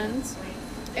politicians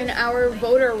and our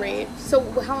voter rate. So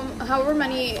however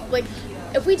many, like,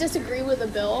 if we disagree with a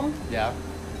bill,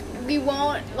 we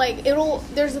won't, like,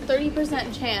 there's a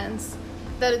 30% chance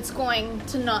that it's going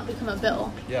to not become a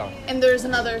bill. Yeah. And there's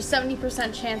another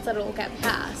 70% chance that it'll get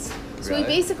passed. So really?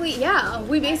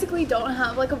 we basically don't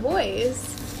have, like, a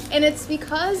voice. And it's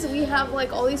because we have,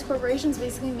 like, all these corporations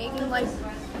basically making, like,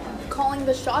 calling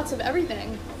the shots of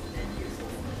everything.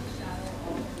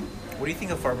 What do you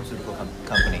think of pharmaceutical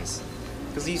companies?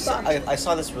 Because I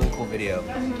saw this really cool video.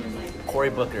 Cory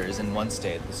Booker is in one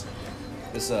state.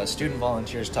 This student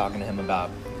volunteer is talking to him about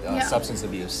substance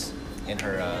abuse in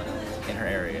her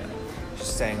area. She's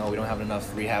saying, "Oh, we don't have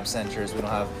enough rehab centers. We don't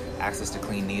have access to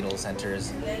clean needle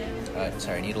centers.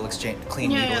 Needle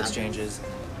exchanges.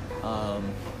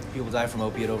 People die from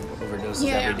opiate overdoses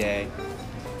every day.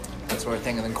 That sort of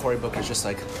thing." And then Cory Booker's just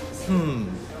like,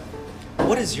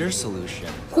 what is your solution?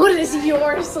 What is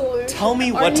your solution? Tell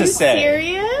me what to say. Are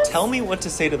you serious? Tell me what to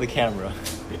say to the camera.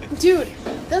 Dude,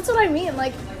 that's what I mean.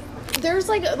 Like, there's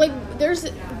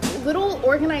little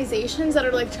organizations that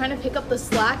are like trying to pick up the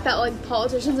slack that like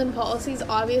politicians and policies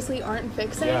obviously aren't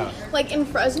fixing. Yeah. Like in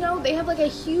Fresno, they have like a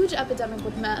huge epidemic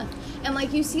with meth, and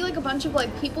like you see like a bunch of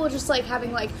like people just like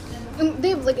having like, they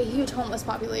have like a huge homeless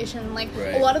population. Like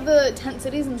a lot of the tent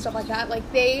cities and stuff like that, like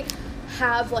they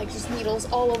have like just needles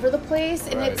all over the place,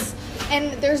 and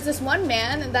and there's this one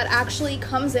man that actually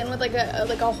comes in with like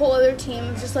a whole other team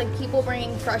of just like people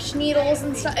bringing fresh needles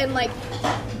and stuff, and like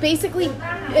basically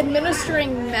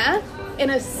administering meth in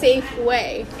a safe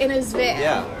way in his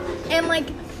van. And like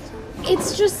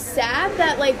it's just sad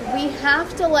that like we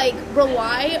have to like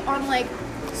rely on like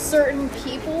certain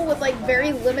people with like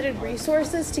very limited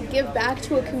resources to give back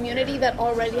to a community that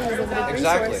already has limited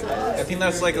resources. I think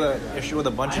that's like an issue with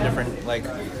a bunch of different like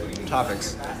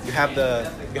topics. You have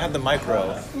the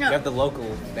micro, you have the local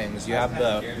things, you have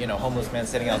the homeless man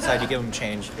sitting outside, you give him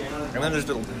change, and then there's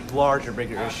the larger,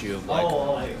 bigger issue of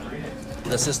like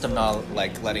the system not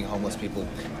like letting homeless people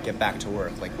get back to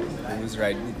work, like who's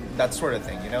right, that sort of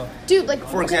thing, Dude, like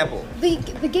for example, the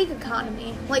gig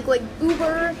economy, like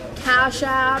Uber, Cash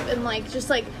App, and like just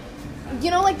like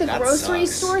like the grocery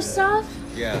store stuff.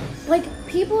 Yeah. Like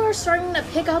people are starting to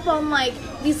pick up on like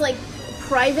these like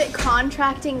private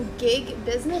contracting gig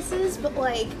businesses, but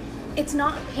like it's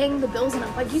not paying the bills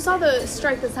enough. Like you saw the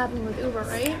strike that's happening with Uber,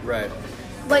 right? Right.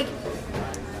 Like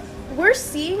we're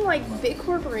seeing like big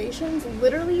corporations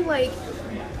literally like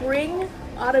bring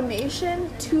automation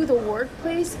to the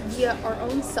workplace via our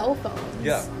own cell phones.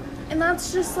 Yeah. And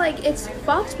that's just like, it's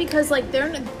fucked because like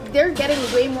they're getting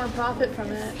way more profit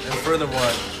from it. And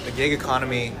furthermore, the gig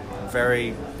economy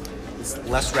it's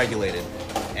less regulated,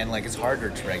 and like it's harder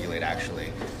to regulate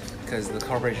actually, because the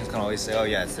corporations can always say, oh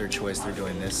yeah, it's their choice, they're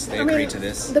doing this, they agree to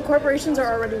this. The corporations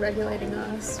are already regulating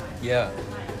us. Yeah.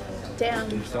 Damn.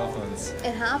 Your cell phones.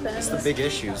 It happens. It's the big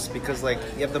issues, because like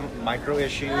you have the micro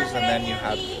issues and then you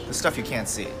have the stuff you can't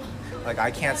see. Like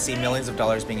I can't see millions of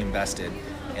dollars being invested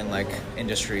in like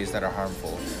industries that are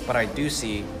harmful, but I do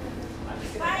see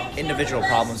individual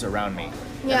problems around me.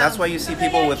 Yeah. And that's why you see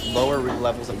people with lower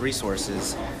levels of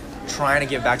resources trying to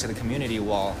give back to the community,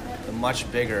 while the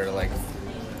much bigger like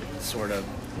sort of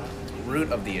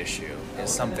root of the issue is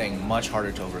something much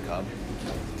harder to overcome.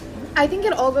 I think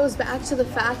it all goes back to the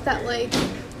fact that like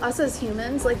us as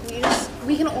humans, like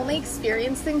we can only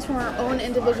experience things from our own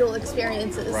individual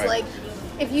experiences. Right. Like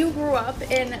if you grew up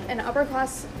in an upper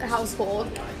class household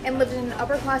and lived in an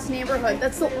upper class neighborhood,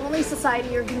 that's the only society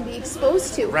you're going to be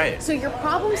exposed to. Right. So your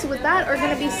problems with that are going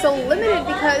to be so limited,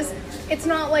 because it's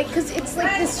not like, because it's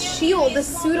like this shield, this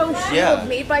pseudo shield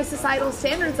made by societal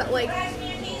standards that like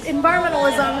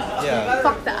environmentalism,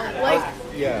 fuck that. Like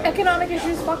economic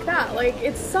issues, fuck that. Like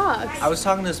it sucks. I was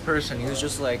talking to this person. He was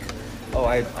just like, oh,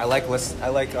 I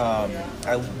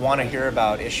want to hear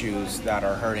about issues that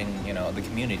are hurting, the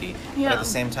community. Yeah. But at the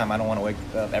same time, I don't want to wake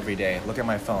up every day, look at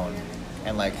my phone,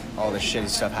 and like all the shitty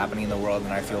stuff happening in the world,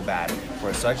 and I feel bad for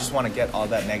it. So I just want to get all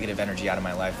that negative energy out of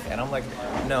my life. And I'm like,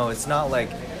 no, it's not like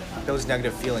those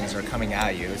negative feelings are coming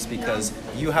at you. It's because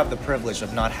you have the privilege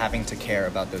of not having to care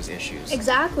about those issues.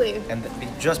 Exactly. And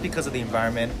just because of the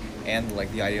environment and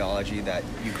like the ideology that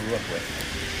you grew up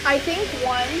with. I think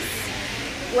once,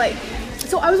 like,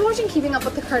 so I was watching Keeping Up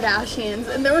with the Kardashians,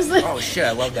 and there was like... Oh shit,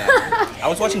 I love that. I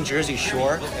was watching Jersey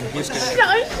Shore in Houston.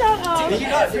 Shut up.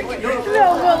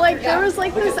 No, but like there was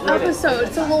like this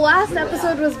episode. So the last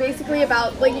episode was basically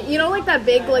about like, like that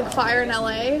big like fire in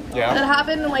LA that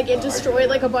happened, and like it destroyed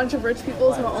like a bunch of rich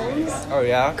people's homes. Oh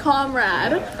yeah?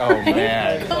 Comrade. Oh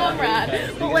man.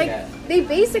 Comrade. But like they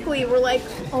basically were like,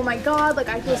 oh my god, like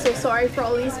I feel so sorry for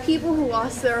all these people who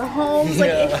lost their homes.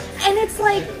 Like and it's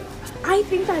like, I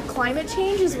think that climate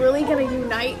change is really going to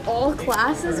unite all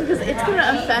classes, because it's going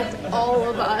to affect all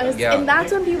of us. Yeah. And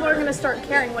that's when people are going to start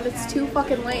caring, when it's too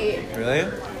fucking late.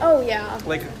 Really? Oh, yeah.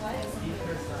 Like,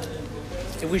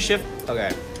 if we shift...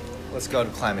 Okay, let's go to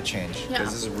climate change,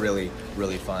 because this is really,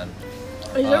 really fun.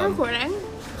 Is it recording?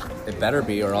 It better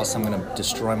be, or else I'm going to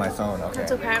destroy my phone. Okay.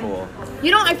 That's okay. Cool.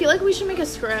 I feel like we should make a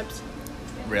script.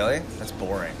 Really? That's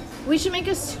boring. We should make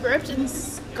a script and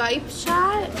Skype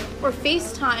chat or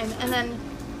FaceTime and then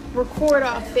record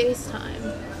off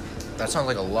FaceTime. That sounds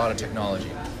like a lot of technology.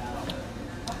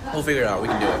 We'll figure it out. We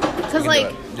can do it. Because,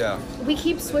 like, we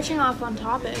keep switching off on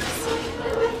topics.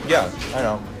 Yeah, I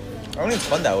know. I think it's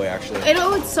fun that way, actually. I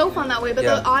know it's so fun that way, but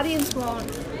the audience won't,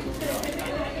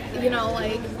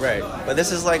 like... Right. But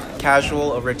this is, like,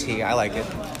 casual over tea. I like it.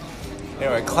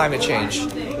 Anyway, climate change.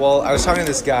 Well, I was talking to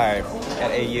this guy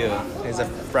at AU. He's a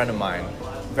friend of mine.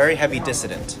 Very heavy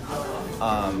dissident.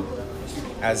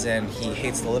 As in, he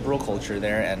hates the liberal culture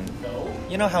there. And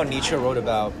you know how Nietzsche wrote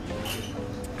about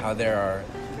how there are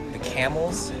the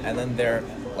camels, and then they're,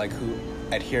 like, who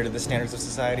adhere to the standards of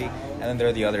society, and then there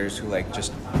are the others who, like,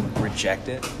 just reject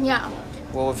it? Yeah.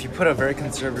 Well, if you put a very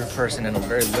conservative person in a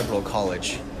very liberal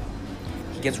college,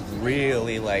 he gets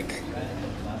really, like...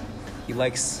 He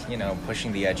likes,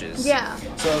 pushing the edges. Yeah.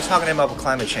 So I was talking to him about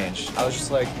climate change. I was just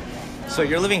like, so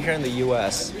you're living here in the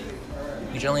U.S.,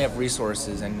 you generally have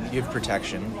resources and you have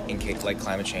protection in case, like,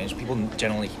 climate change. People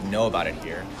generally know about it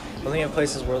here. But then you have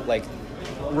places where, like,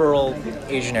 rural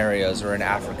Asian areas or in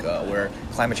Africa where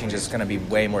climate change is going to be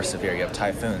way more severe. You have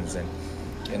typhoons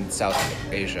in South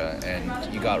Asia,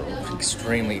 and you got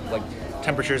extremely, like,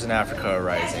 temperatures in Africa are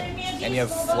rising. And you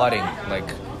have flooding, like,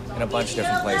 in a bunch of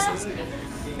different places.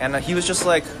 And he was just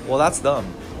like, well, that's them,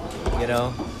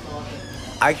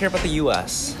 I care about the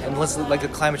U.S. and like the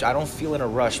climate. I don't feel in a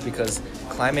rush, because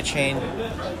climate change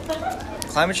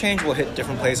will hit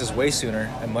different places way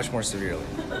sooner and much more severely.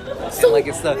 So and, like,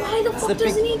 why the fuck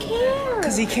doesn't he care?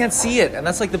 Because he can't see it, and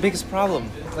that's like the biggest problem.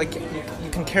 Like,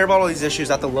 you can care about all these issues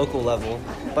at the local level,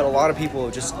 but a lot of people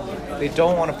they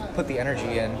don't want to put the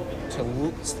energy in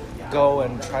to go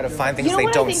and try to find things they don't see.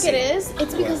 You know what I think it is?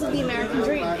 It's because of the American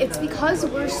dream. It's because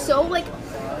we're so, like...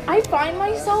 I find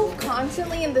myself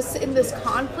constantly in this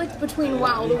conflict between,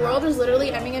 wow, the world is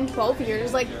literally ending in 12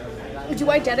 years. Like, do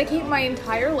I dedicate my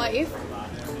entire life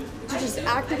to just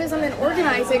activism and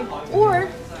organizing? Or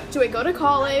do I go to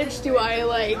college? Do I,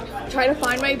 like, try to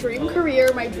find my dream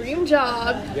career, my dream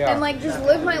job, and, like, just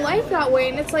live my life that way?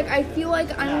 And it's like, I feel like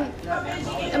I'm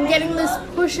getting this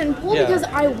push and pull because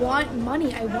I want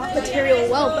money. I want material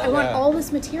wealth. I want all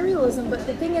this materialism. But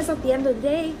the thing is, at the end of the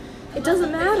day, It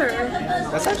doesn't matter.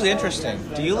 That's actually interesting.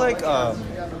 Do you like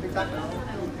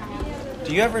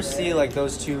do you ever see like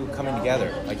those two coming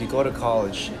together? Like you go to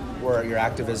college where your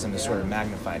activism is sort of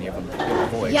magnified and you have a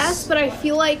voice. Yes, but I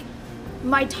feel like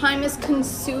my time is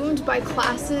consumed by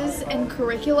classes and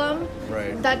curriculum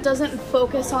that doesn't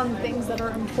focus on things that are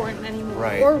important anymore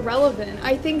or relevant.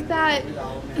 I think that,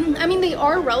 I mean, they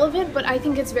are relevant, but I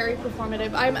think it's very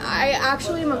performative. I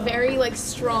actually am a very like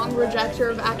strong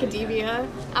rejecter of academia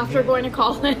after going to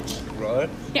college. Really?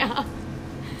 Yeah.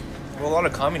 Well, a lot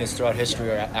of communists throughout history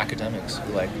are academics.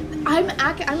 Like, I'm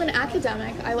an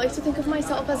academic. I like to think of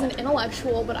myself as an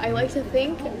intellectual, but I like to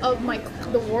think of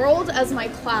the world as my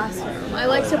classroom. I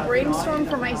like to brainstorm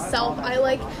for myself. I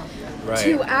like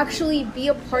to actually be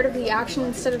a part of the action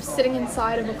instead of sitting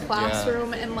inside of a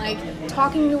classroom and like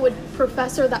talking to a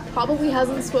professor that probably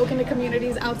hasn't spoken to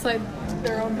communities outside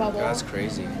their own bubble. That's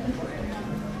crazy.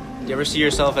 Do you ever see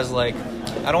yourself as like,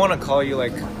 I don't want to call you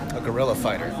like a guerrilla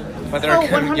fighter, but there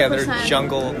are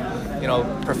jungle,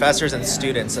 professors and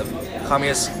students of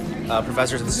communist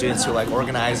professors and students who like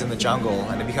organize in the jungle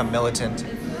and they become militant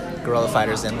guerrilla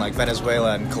fighters in like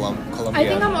Venezuela and Colombia. I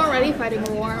think I'm already fighting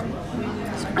a war.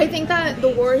 I think that the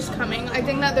war is coming. I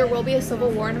think that there will be a civil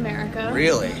war in America.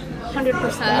 Really?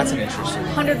 100%. That's an interesting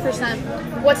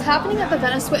 100%. What's happening at the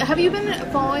Venezuela? Have you been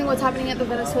following what's happening at the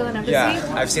Venezuelan embassy?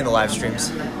 Yeah, I've seen the live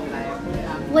streams.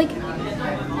 Like,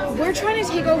 we're trying to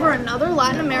take over another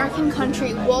Latin American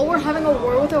country while we're having a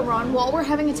war with Iran, while we're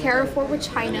having a tariff war with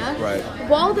China,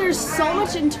 while there's so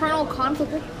much internal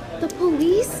conflict. Like, the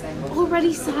police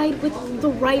already side with the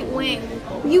right wing.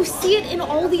 You see it in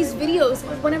all these videos.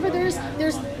 Whenever there's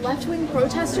left-wing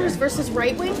protesters versus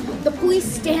right-wing, the police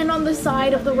stand on the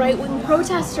side of the right-wing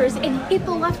protesters and hit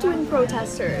the left-wing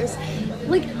protesters.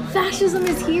 Like, fascism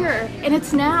is here, and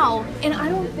it's now. And I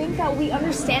don't think that we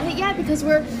understand it yet because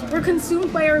we're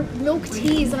consumed by our milk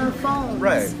teas and our phones.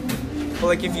 Right. Well,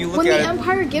 like if you look when the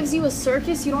empire gives you a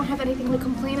circus, you don't have anything to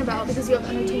complain about because you have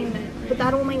entertainment. But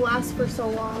that only lasts for so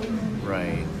long.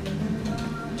 Right.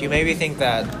 Do you maybe think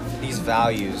that these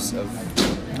values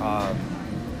of,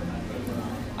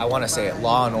 I want to say it,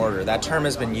 law and order, that term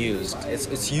has been used.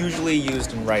 It's usually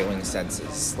used in right-wing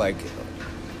senses. Like,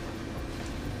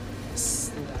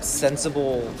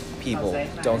 sensible people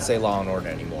don't say law and order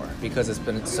anymore because it's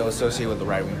been so associated with the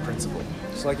right-wing principle.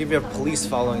 So like if you have police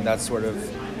following that sort of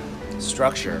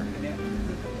structure,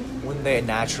 wouldn't they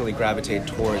naturally gravitate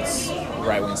towards the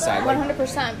right-wing side?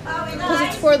 100%. Because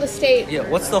it's for the state. Yeah,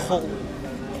 what's the whole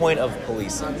point of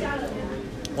policing?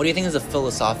 What do you think is a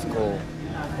philosophical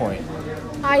point?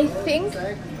 I think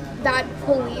that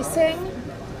policing,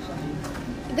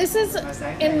 this is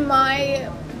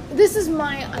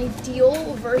my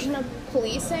ideal version of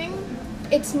policing.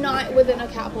 It's not within a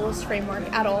capitalist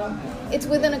framework at all. It's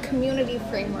within a community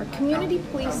framework. Community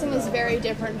policing is very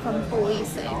different from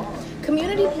policing.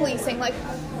 Community policing, like,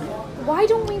 why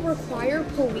don't we require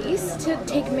police to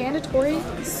take mandatory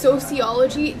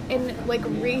sociology and, like,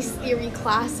 race theory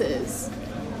classes?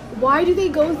 Why do they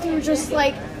go through just,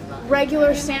 like,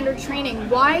 regular standard training?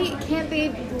 Why can't they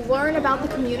learn about the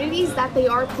communities that they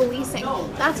are policing?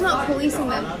 That's not policing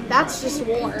them. That's just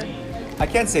war. I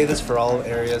can't say this for all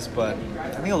areas, but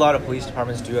I think a lot of police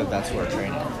departments do have that sort of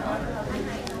training.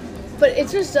 But it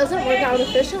just doesn't work out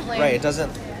efficiently. Right, it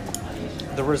doesn't.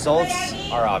 The results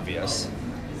are obvious.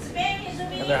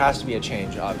 And there has to be a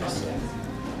change, obviously.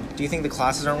 Do you think the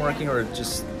classes aren't working or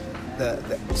just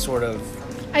the sort of...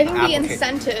 I think the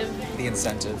incentive. The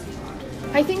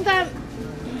incentive. I think that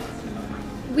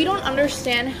we don't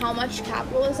understand how much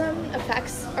capitalism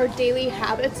affects our daily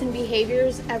habits and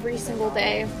behaviors every single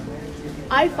day.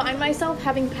 I find myself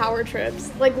having power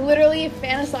trips, like literally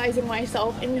fantasizing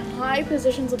myself in high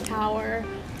positions of power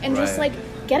and just like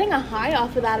getting a high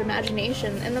off of that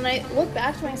imagination. And then I look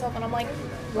back to myself and I'm like,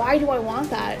 why do I want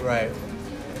that? Right.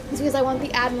 It's because I want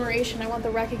the admiration, I want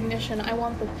the recognition, I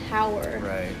want the power.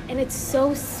 Right. And it's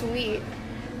so sweet.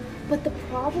 But the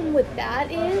problem with that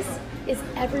is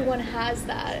everyone has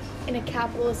that in a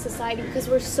capitalist society because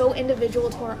we're so individual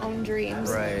to our own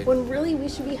dreams. Right. When really we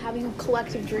should be having a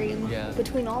collective dream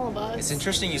between all of us. It's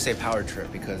interesting you say Power Trip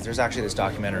because there's actually this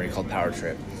documentary called Power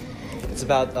Trip. It's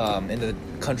about in the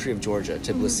country of Georgia,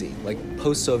 Tbilisi, like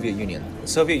post-Soviet Union. The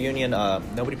Soviet Union,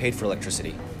 nobody paid for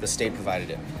electricity. The state provided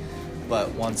it.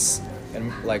 But once,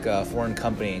 like a foreign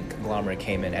company, conglomerate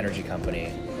came in, energy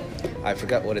company, I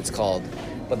forget what it's called,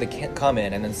 but they can't come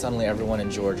in and then suddenly everyone in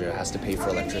Georgia has to pay for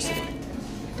electricity.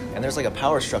 And there's like a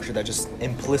power structure that just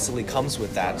implicitly comes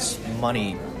with that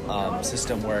money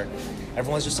system where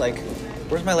everyone's just like,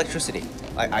 where's my electricity?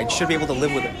 I should be able to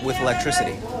live with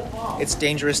electricity. It's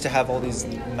dangerous to have all these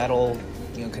metal,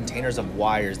 containers of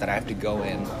wires that I have to go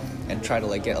in and try to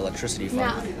like get electricity from.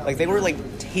 Yeah. Like they were like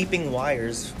taping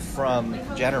wires from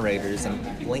generators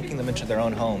and linking them into their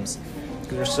own homes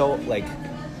because they're so like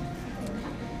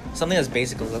something as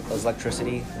basic as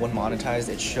electricity. When monetized,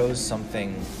 it shows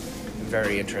something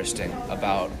very interesting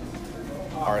about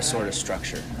our sort of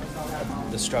structure,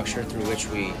 the structure through which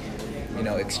we,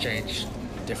 exchange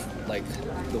different, like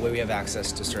the way we have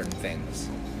access to certain things,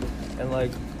 and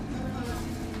like.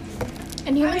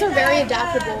 And humans are very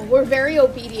adaptable. We're very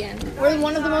obedient. We're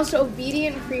one of the most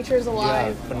obedient creatures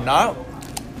alive. Yeah, but not,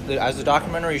 as the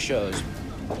documentary shows,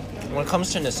 when it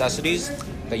comes to necessities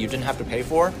that you didn't have to pay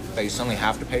for, that you suddenly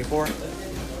have to pay for,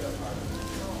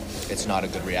 it's not a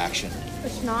good reaction.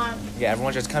 It's not. Yeah,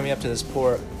 everyone's just coming up to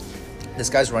this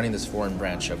guy's running this foreign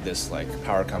branch of this like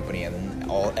power company, and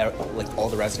all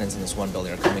the residents in this one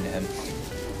building are coming to him.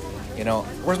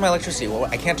 Where's my electricity? Well,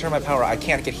 I can't turn my power. I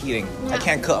can't get heating. Yeah. I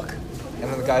can't cook. And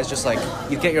then the guy's just like,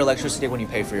 you get your electricity when you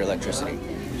pay for your electricity.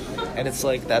 And it's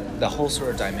like that, the whole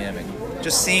sort of dynamic.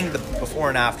 Just seeing the before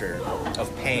and after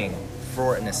of paying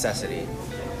for a necessity,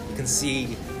 you can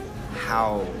see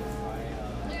how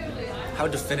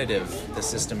definitive the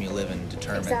system you live in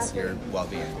determines your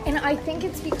well-being. And I think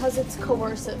it's because it's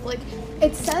coercive. Like,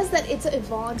 it says that it's a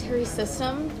voluntary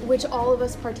system, which all of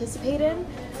us participate in,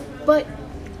 but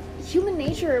human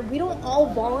nature, we don't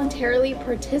all voluntarily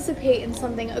participate in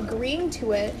something, agreeing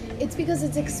to it. It's because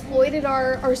it's exploited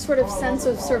our sort of sense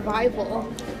of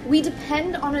survival. We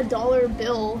depend on a dollar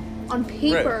bill on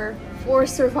paper for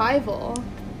survival.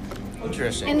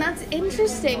 Interesting. And that's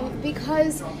interesting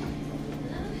because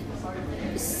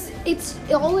it's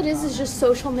all it is just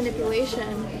social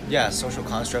manipulation. Yeah, social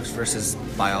constructs versus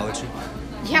biology.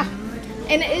 Yeah.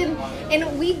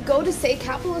 And we go to say,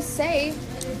 capitalists say,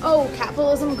 oh,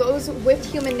 capitalism goes with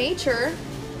human nature,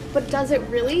 but does it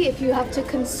really if you have to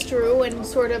construe and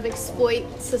sort of exploit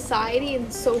society in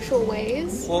social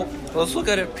ways? Well, let's look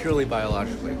at it purely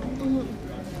biologically.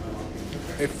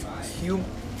 Mm-hmm. If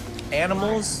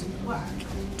animals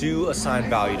do assign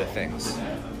value to things,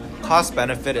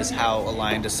 cost-benefit is how a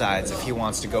lion decides if he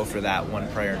wants to go for that one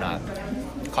prey or not.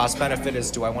 Cost-benefit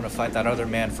is, do I want to fight that other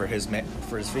man for his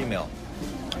female?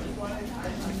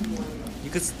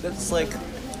 That's like,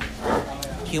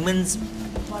 humans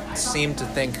seem to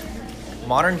think,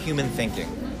 modern human thinking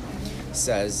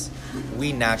says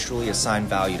we naturally assign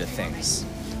value to things,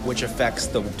 which affects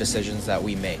the decisions that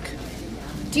we make.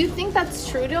 Do you think that's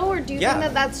true, though, or do you think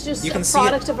that that's just a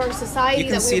product of our society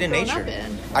that we've grown up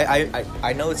in?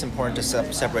 I know it's important to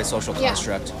separate social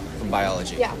construct from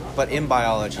biology. Yeah. But in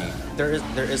biology, there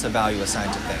is a value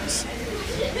assigned to things.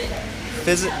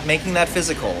 Making that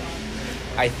physical,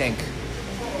 I think,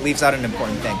 leaves out an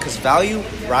important thing, because value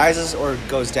rises or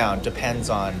goes down depends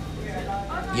on,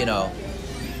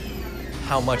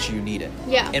 how much you need it.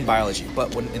 Yeah. In biology,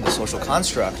 but when in the social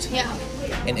construct, yeah,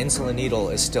 an insulin needle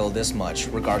is still this much,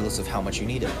 regardless of how much you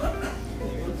need it.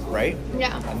 Right?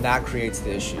 Yeah. And that creates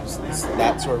the issues.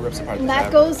 That sort of rips apart the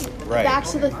fabric. fabric. That goes back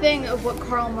to the thing of what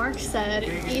Karl Marx said,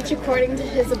 each according to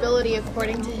his ability,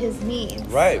 according to his needs.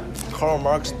 Right. Karl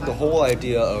Marx, the whole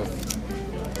idea of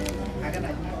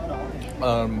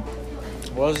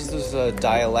what was this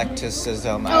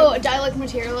dialecticism? Dialect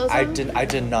materialism? I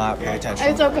did not pay attention.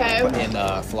 It's okay. In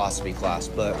philosophy class,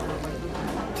 but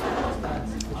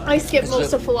I skipped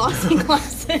most of philosophy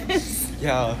classes.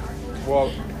 Yeah.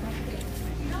 Well,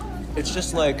 it's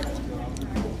just like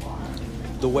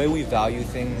the way we value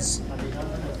things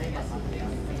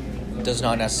does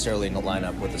not necessarily line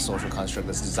up with the social construct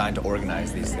that's designed to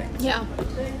organize these things. Yeah.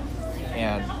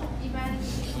 And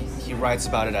he writes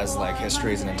about it as like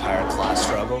history is an entire class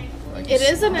struggle. Like it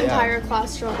is an entire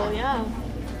class struggle, yeah.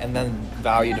 And then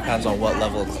value depends on what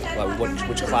level,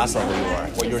 which class level you are.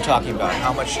 What you were talking about.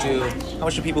 How much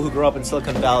do people who grow up in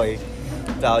Silicon Valley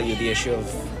value the issue of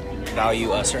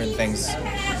certain things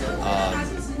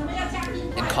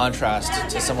in contrast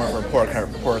to someone from a poor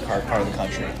part of the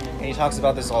country? And he talks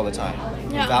about this all the time.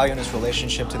 Yeah. Value in its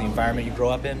relationship to the environment you grow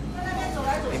up in.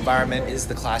 The environment is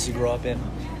the class you grow up in.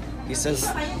 He says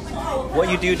what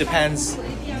you do depends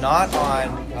not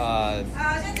on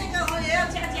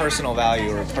personal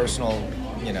value or personal,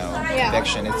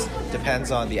 conviction. It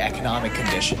depends on the economic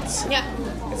conditions. Yeah.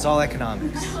 It's all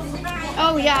economics.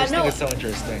 Oh yeah, I think it's so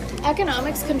interesting.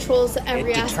 Economics controls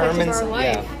every aspect of our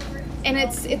life. Yeah. And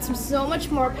it's so much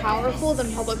more powerful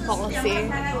than public policy.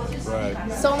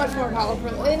 Right. So much more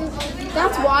powerful. And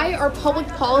that's why our public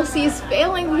policy is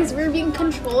failing, because we're being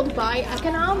controlled by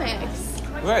economics.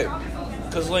 Right.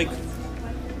 Because,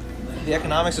 the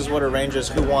economics is what arranges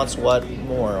who wants what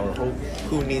more, or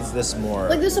who needs this more.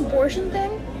 Like this abortion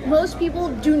thing, most people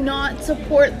do not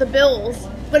support the bills,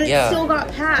 but it still got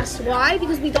passed. Why?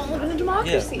 Because we don't live in a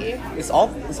democracy. Yeah. It's all.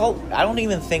 I don't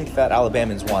even think that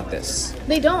Alabamans want this.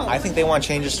 They don't. I think they want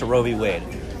changes to Roe v. Wade.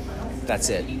 That's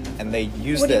it. And they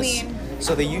use what this. Do you mean?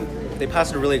 So they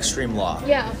passed a really extreme law.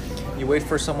 Yeah. You wait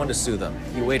for someone to sue them.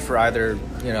 You wait for either,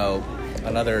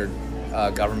 another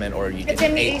government or you it's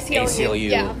in the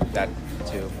ACLU. That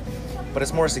too. But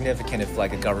it's more significant if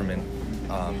like a government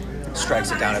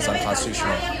strikes it down as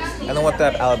unconstitutional. And then what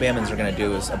the Alabamans are going to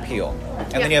do is appeal.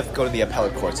 And then you have to go to the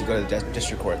appellate courts. You go to the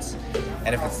district courts.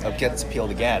 And if it gets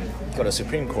appealed again, you go to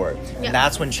Supreme Court. Yeah. And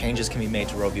that's when changes can be made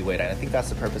to Roe v. Wade. And I think that's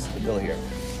the purpose of the bill here.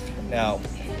 Now,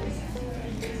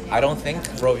 I don't think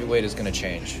Roe v. Wade is going to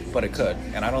change, but it could.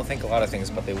 And I don't think a lot of things,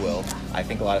 but they will. I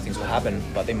think a lot of things will happen,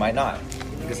 but they might not.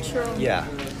 True. Yeah.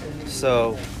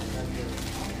 So,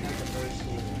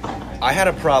 I had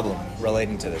a problem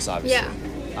relating to this, obviously. Yeah.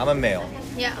 I'm a male.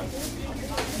 Yeah.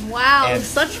 Wow, and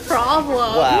such problems.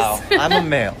 Wow, I'm a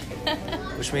male.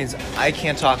 Which means I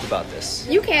can't talk about this.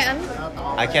 You can.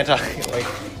 I can't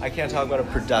talk about it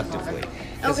productively.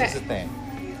 This is the thing.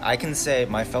 I can say,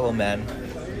 my fellow men,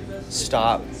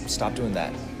 stop doing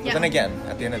that. But then again,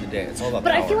 at the end of the day, it's all about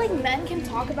power. I feel like men can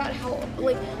talk about how,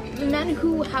 like, men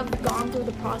who have gone through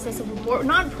the process of abortion,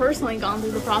 not personally gone through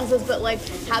the process, but, like,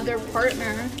 had their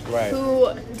partner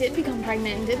who did become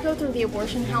pregnant and did go through the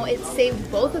abortion, how it saved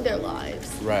both of their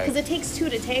lives. Right. Because it takes two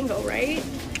to tango, right?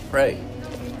 Right.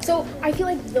 So I feel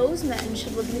like those men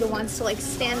should be the ones to, like,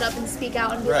 stand up and speak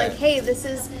out and be like, hey, this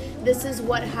is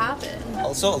what happened.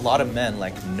 Also, a lot of men,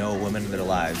 like, know women in their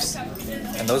lives.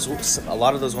 And a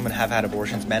lot of those women have had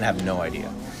abortions. Men have no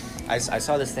idea. I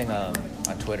saw this thing on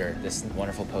Twitter, this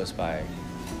wonderful post by,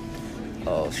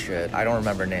 I don't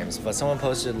remember names, but someone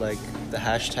posted, like, the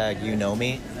hashtag you know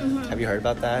me. Mm-hmm. Have you heard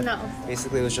about that? No.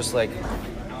 Basically, it was just like,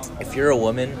 if you're a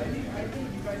woman,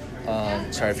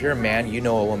 if you're a man, you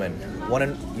know a woman.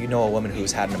 You know a woman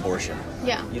who's had an abortion.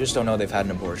 Yeah. You just don't know they've had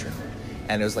an abortion.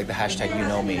 And it was like the hashtag you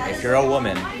know me. If you're a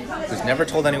woman who's never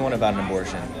told anyone about an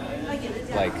abortion,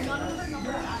 like,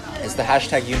 it's the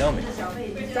hashtag you know me.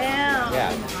 Damn. Yeah.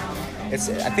 I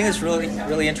think it's really,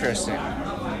 really interesting.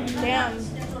 Damn.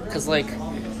 Because, like,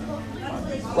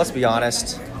 let's be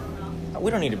honest.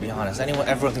 We don't need to be honest.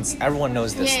 Everyone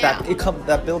knows this. Yeah.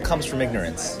 That bill comes from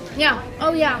ignorance. Yeah.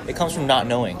 Oh, yeah. It comes from not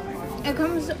knowing.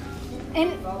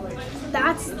 And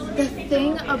that's the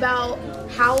thing about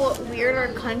how weird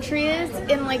our country is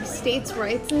in, like, states'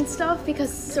 rights and stuff,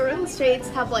 because certain states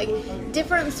have, like,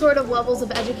 different sort of levels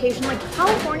of education. Like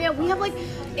California, we have, like,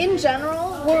 in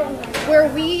general, where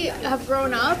we have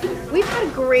grown up, we've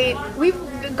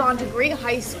gone to great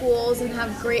high schools and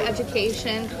have great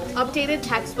education, updated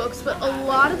textbooks, but a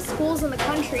lot of schools in the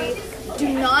country do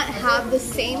not have the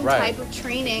same type of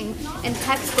training and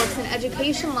textbooks and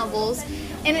education levels.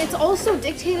 And it's also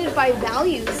dictated by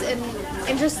values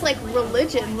and just, like,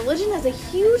 religion. Religion has a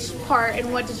huge part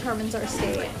in what determines our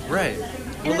state. Right.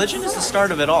 Religion is the start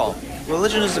of it all.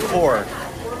 Religion is the core.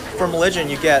 From religion,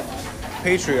 you get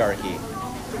patriarchy.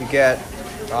 You get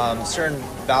certain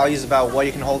values about what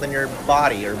you can hold in your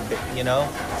body, or, you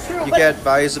know? True, you get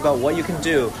values about what you can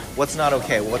do, what's not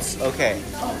okay, what's okay.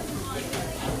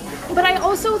 But I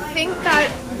also think that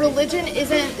religion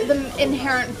isn't the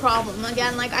inherent problem.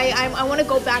 Again, like, I want to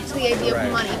go back to the idea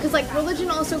of money. Because, like, religion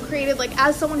also created, like,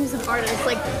 as someone who's an artist,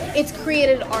 like, it's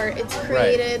created art, it's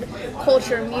created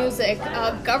culture, music,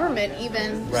 government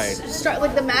even. Right.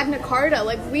 Like, the Magna Carta.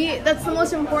 Like, that's the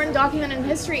most important document in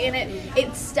history, and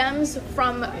it stems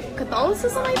from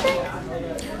Catholicism, I think.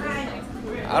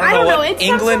 I don't know.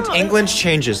 England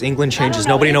changes.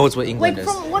 Nobody knows what England is.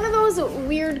 Like, from one of those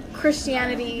weird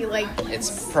Christianity, like,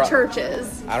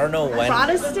 churches. I don't know when.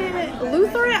 Protestant,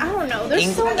 Lutheran. I don't know.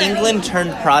 There's so many. England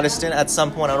turned Protestant at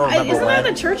some point. I don't remember when. Isn't that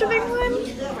the Church of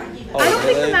England? Oh, I don't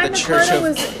think the Magna Carta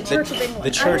was Church of England.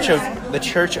 The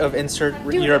Church of insert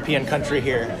European country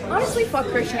here. Honestly, fuck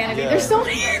Christianity. There's so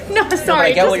many. No, sorry. No,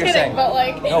 I get what you're kidding, saying. But,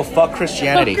 like, no, fuck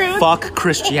Christianity. Fuck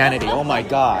Christianity. Oh my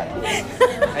god.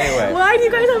 Anyway. Why do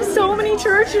you guys have so many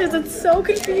churches? It's so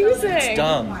confusing. It's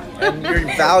dumb. And your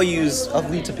values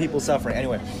lead to people suffering.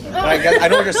 Anyway, but I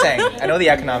know what you're saying. I know the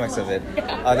economics of it.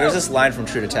 There's this line from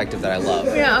True Detective that I love.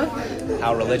 Yeah.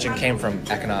 How religion came from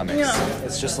economics. Yeah.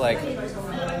 It's just like,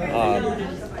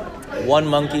 one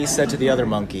monkey said to the other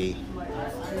monkey.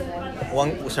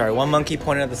 One monkey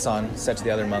pointed at the sun, said to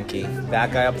the other monkey,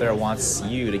 "That guy up there wants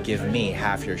you to give me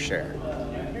half your share."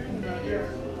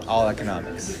 All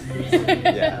economics.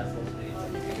 Yeah.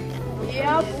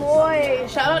 Yeah, boy.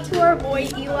 Shout out to our boy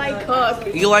Eli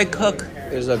Cook. Eli Cook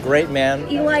is a great man.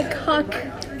 Eli Cook.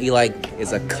 Eli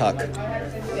is a cuck.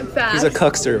 facts. He's a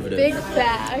cuckservative. Big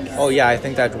facts. Oh yeah, I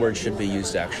think that word should be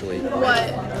used actually.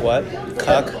 What? What?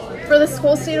 Cuck? For the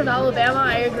whole state of Alabama,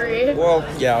 I agree. Well,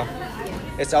 yeah.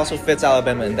 It also fits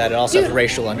Alabama in that it also has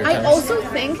racial undertones. I also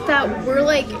think that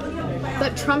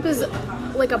that Trump is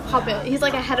like a puppet. He's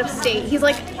like a head of state. He's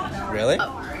like... Really?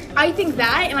 I think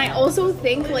that, and I also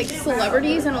think like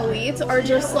celebrities and elites are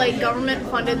just like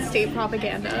government-funded state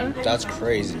propaganda. That's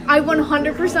crazy. I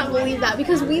 100% believe that,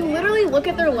 because we literally look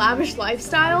at their lavish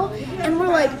lifestyle and we're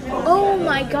like, oh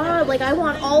my god, like I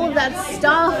want all of that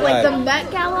stuff, like the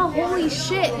Met Gala, holy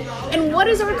shit. And what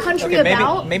is our country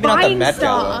about? Maybe not the Met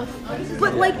Gala.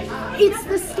 But like, it's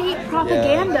the state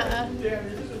propaganda. Yeah.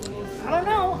 I don't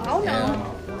know.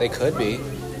 Yeah. They could be.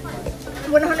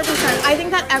 100%. I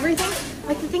think that everything...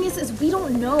 Like, the thing is we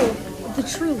don't know the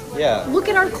truth. Yeah. Look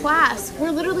at our class.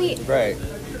 We're literally... Right.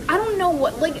 I don't know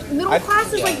what... Like, middle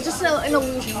class is, like, just an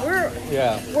illusion.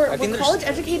 We're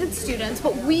college-educated students,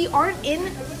 but we aren't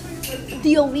in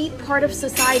the elite part of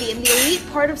society. And the elite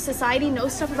part of society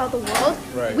knows stuff about the world.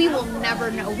 Right. We will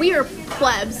never know. We are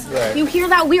plebs. Right. You hear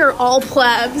that? We are all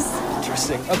plebs.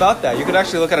 Interesting. About that, you could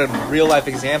actually look at a real-life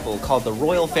example called the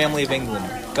Royal Family of England.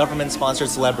 Government-sponsored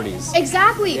celebrities.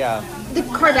 Exactly. Yeah. The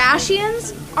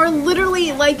Kardashians are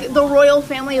literally like the royal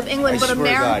family of England, but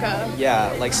America.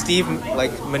 Yeah, like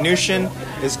Mnuchin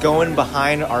is going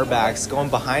behind our backs, going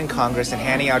behind Congress and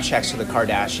handing out checks to the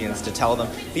Kardashians to tell them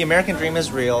the American dream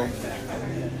is real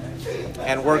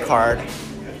and work hard.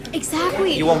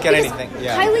 Exactly. You won't get anything.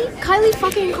 Yeah. Kylie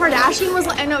fucking Kardashian was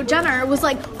like, Jenner was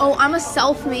like, oh, I'm a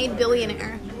self-made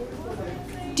billionaire.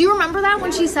 Do you remember that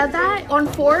when she said that on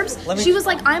Forbes? She was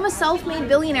like, I'm a self-made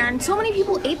billionaire, and so many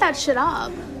people ate that shit up.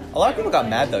 A lot of people got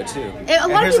mad though too. A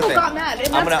lot of people got mad.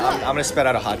 And I'm gonna spit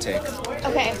out a hot take.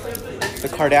 Okay. The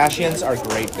Kardashians are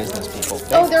great business people.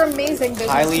 They're amazing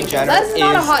business people. That's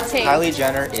not a hot take. Kylie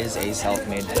Jenner is a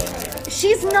self-made billionaire.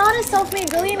 She's not a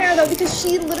self-made billionaire though, because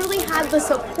she literally had the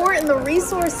support and the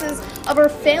resources of her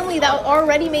family that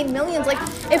already made millions. Like,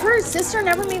 if her sister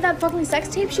never made that fucking sex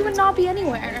tape, she would not be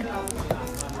anywhere.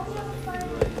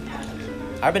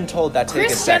 I've been told that take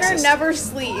is sexist. Kris Jenner never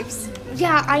sleeps.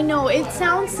 Yeah, I know. It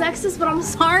sounds sexist, but I'm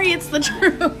sorry, it's the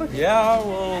truth. Yeah,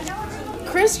 well...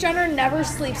 Kris Jenner never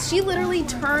sleeps. She literally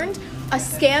turned a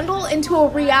scandal into a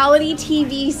reality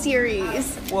TV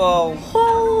series. Well,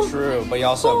 true. But you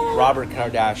also have Robert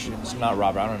Kardashian. It's not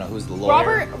Robert. I don't know who's the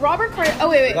lawyer. Robert Kardashian. Oh,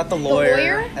 wait. You got the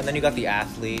lawyer, and then you got the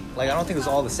athlete. Like, I don't think it was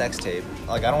all the sex tape.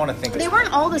 Like, I don't want to think... They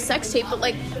weren't all the sex tape, but,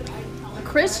 like...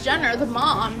 Kris Jenner, the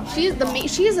mom, she is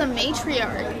a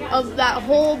matriarch of that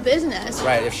whole business.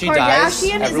 Right. If she dies,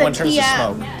 everyone turns to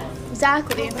smoke.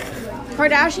 Exactly.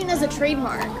 Kardashian is a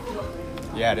trademark.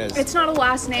 Yeah, it is. It's not a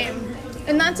last name.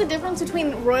 And that's the difference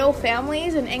between royal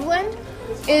families in England,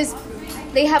 is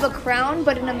they have a crown,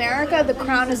 but in America, the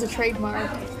crown is a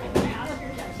trademark.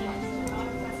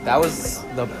 That was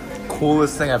the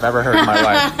coolest thing I've ever heard in my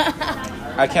life.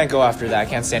 I can't go after that. I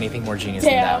can't say anything more genius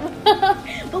than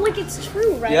that. But, like, it's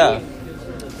true, right? Yeah.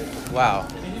 Wow.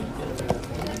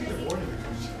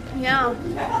 Yeah.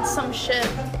 It's some shit.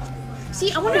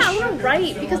 See, I wanna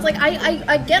write, because, like,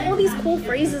 I get all these cool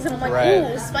phrases, and I'm like,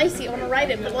 ooh, spicy, I wanna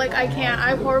write it, but, like, I can't.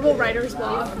 I have horrible writer's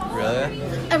block. Really?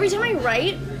 Every time I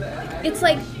write, it's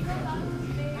like,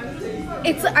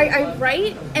 I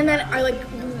write, and then I, like,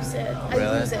 lose it.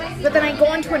 I lose it. But then I go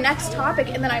on to a next topic,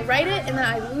 and then I write it, and then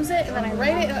I lose it, and then I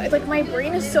write it. Like, my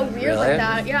brain is so weird like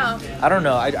that, yeah. I don't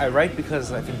know. I write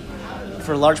because I think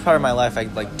for a large part of my life,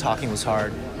 talking was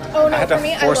hard. Oh, no, for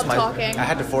me, I love talking. I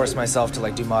had to force myself to,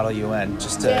 like, do Model UN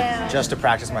just to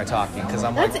practice my talking, because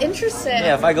I'm That's interesting.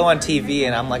 Yeah, if I go on TV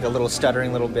and I'm, like, a little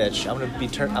stuttering little bitch, I'm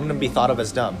gonna be thought of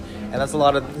as dumb. And that's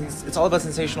it's all about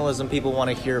sensationalism. People want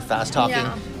to hear fast talking,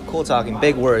 cool talking,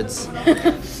 big words.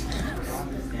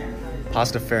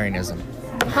 Pastafarianism.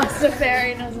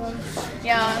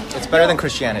 Yeah. It's better than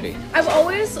Christianity. I've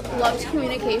always loved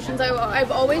communications.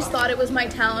 I've always thought it was my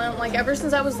talent. Like, ever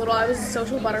since I was little, I was a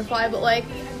social butterfly. But, like,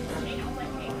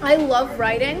 I love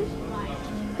writing,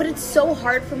 but it's so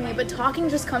hard for me. But talking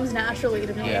just comes naturally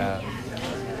to me. Yeah.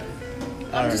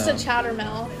 I'm just a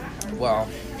chattermouth. Well.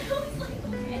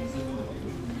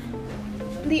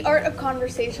 The art of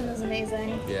conversation is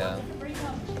amazing. Yeah.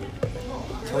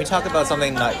 Can we talk about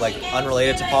something not, like,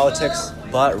 unrelated to politics,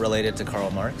 but related to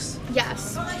Karl Marx?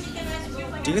 Yes.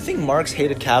 Do you think Marx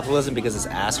hated capitalism because his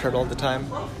ass hurt all the time?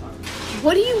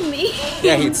 What do you mean?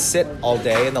 Yeah, he'd sit all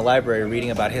day in the library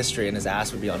reading about history and his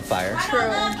ass would be on fire.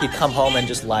 True. He'd come home and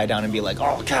just lie down and be like,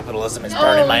 oh, capitalism is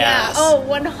burning my ass. Oh,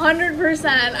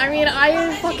 100%. I mean,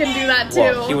 I fucking do that too.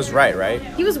 Well, he was right?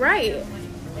 He was right.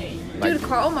 Dude,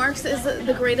 Karl Marx is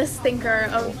the greatest thinker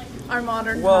of our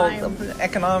modern Well, time.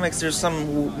 economics, there's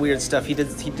some weird stuff. He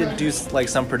did do like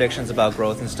some predictions about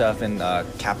growth and stuff in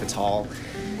Capital,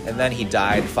 and then he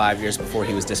died 5 years before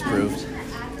he was disproved.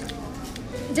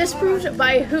 Disproved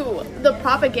by who? The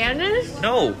propagandists?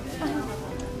 No.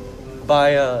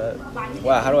 By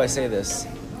wow, how do I say this?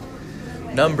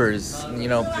 Numbers,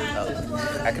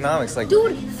 economics, like.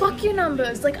 Dude, fuck your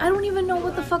numbers. Like, I don't even know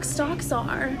what the fuck stocks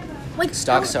are. Like,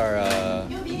 Stocks are.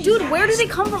 Dude, where do they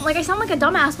come from? Like, I sound like a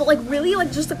dumbass, but like, really,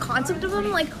 like, just the concept of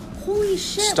them, like, holy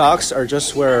shit. Stocks are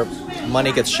just where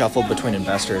money gets shuffled between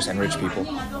investors and rich people.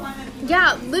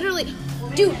 Yeah, literally.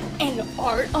 Dude, and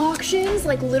art auctions,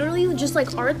 like, literally, just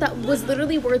like art that was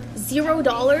literally worth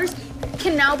 $0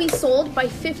 can now be sold by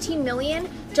 15 million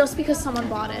just because someone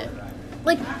bought it.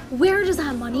 Like, where does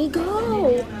that money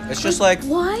go? It's just like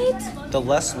what? The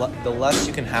less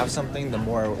you can have something, the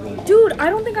more it will. Dude,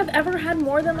 I don't think I've ever had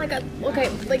more than like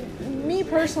me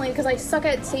personally, because I suck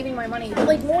at saving my money, but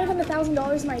like more than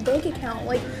 $1,000 in my bank account.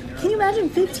 Like, can you imagine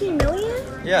 15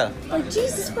 million? Yeah. Like,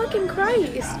 Jesus fucking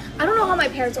Christ. I don't know how my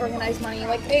parents organize money.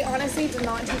 Like, they honestly did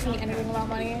not teach me anything about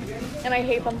money. And I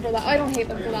hate them for that. I don't hate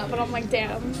them for that, but I'm like,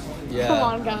 damn. Yeah. Come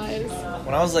on, guys.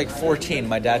 When I was like 14,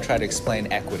 my dad tried to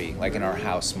explain equity, like in our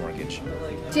house mortgage.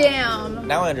 Damn.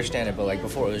 Now I understand it, but like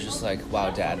before it was just like,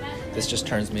 wow, Dad, this just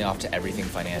turns me off to everything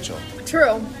financial.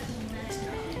 True.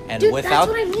 And Dude, without,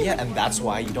 that's what I mean. yeah, and that's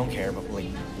why you don't care about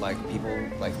like people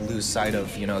like lose sight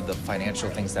of the financial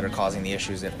things that are causing the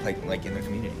issues that like in their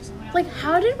communities. Like,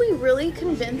 how did we really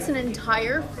convince an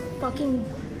entire fucking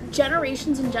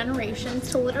generations and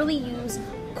generations to literally use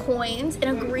coins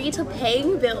and agree to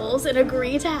paying bills and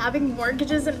agree to having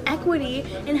mortgages and equity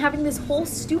and having this whole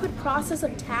stupid process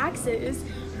of taxes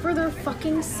for their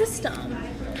fucking system?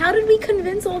 How did we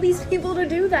convince all these people to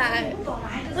do that?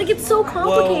 Like, it's so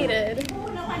complicated.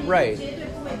 Well, right.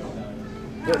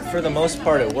 But for the most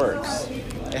part, it works.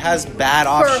 It has bad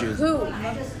offshoots. For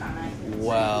who?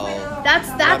 Well,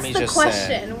 That's me the just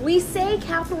question. say. We say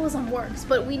capitalism works,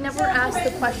 but we never ask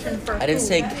the question for I didn't who.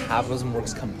 say capitalism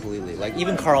works completely. Like,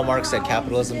 even Karl Marx said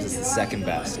capitalism is the second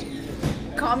best.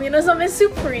 Communism is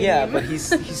supreme. Yeah, but he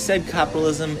said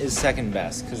capitalism is second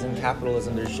best, because in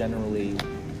capitalism there's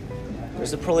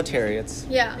the proletariats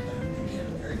Yeah.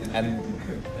 and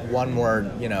one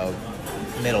more,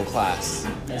 middle class.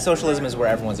 And socialism is where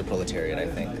everyone's a proletariat, I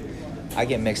think. I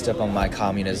get mixed up on my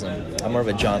communism. I'm more of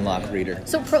a John Locke reader.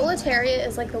 So proletariat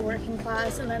is like the working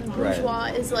class, and then bourgeois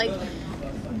is like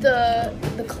the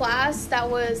class that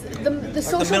was the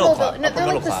social middle mobility. class, They're upper like the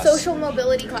middle class. social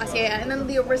mobility class, yeah. And then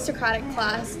the aristocratic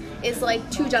class is like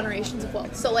 2 generations of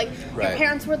wealth. So like your Right.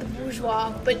 parents were the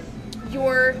bourgeois, but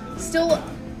you're still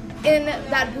in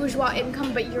that bourgeois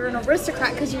income, but you're an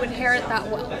aristocrat because you inherit that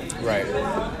wealth. Right.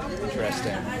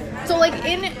 Interesting. So like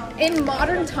in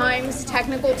modern times,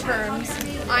 technical terms,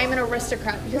 I'm an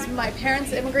aristocrat because my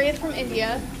parents immigrated from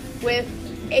India with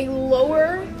a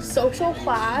lower social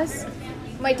class.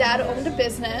 My dad owned a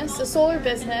business, a solar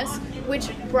business, which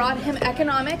brought him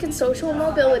economic and social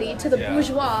mobility to the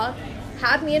bourgeois,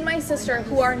 had me and my sister,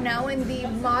 who are now in the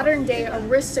modern day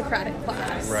aristocratic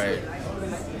class. Right.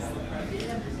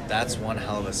 That's one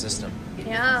hell of a system.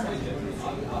 Yeah.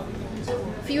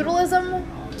 Feudalism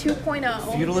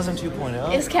 2.0. Feudalism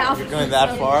 2.0? Is capitalism. You're going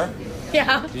that far?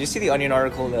 Yeah. Did you see the Onion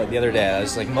article the other day? It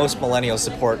was like, most millennials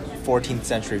support 14th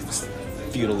century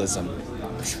feudalism.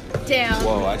 Damn.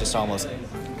 Whoa, I just almost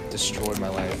destroyed my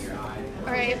life.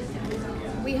 Alright.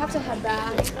 We have to head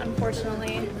back,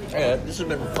 unfortunately. Yeah, this has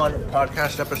been a fun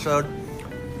podcast episode.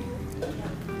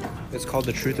 It's called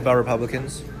The Truth About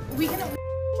Republicans. We can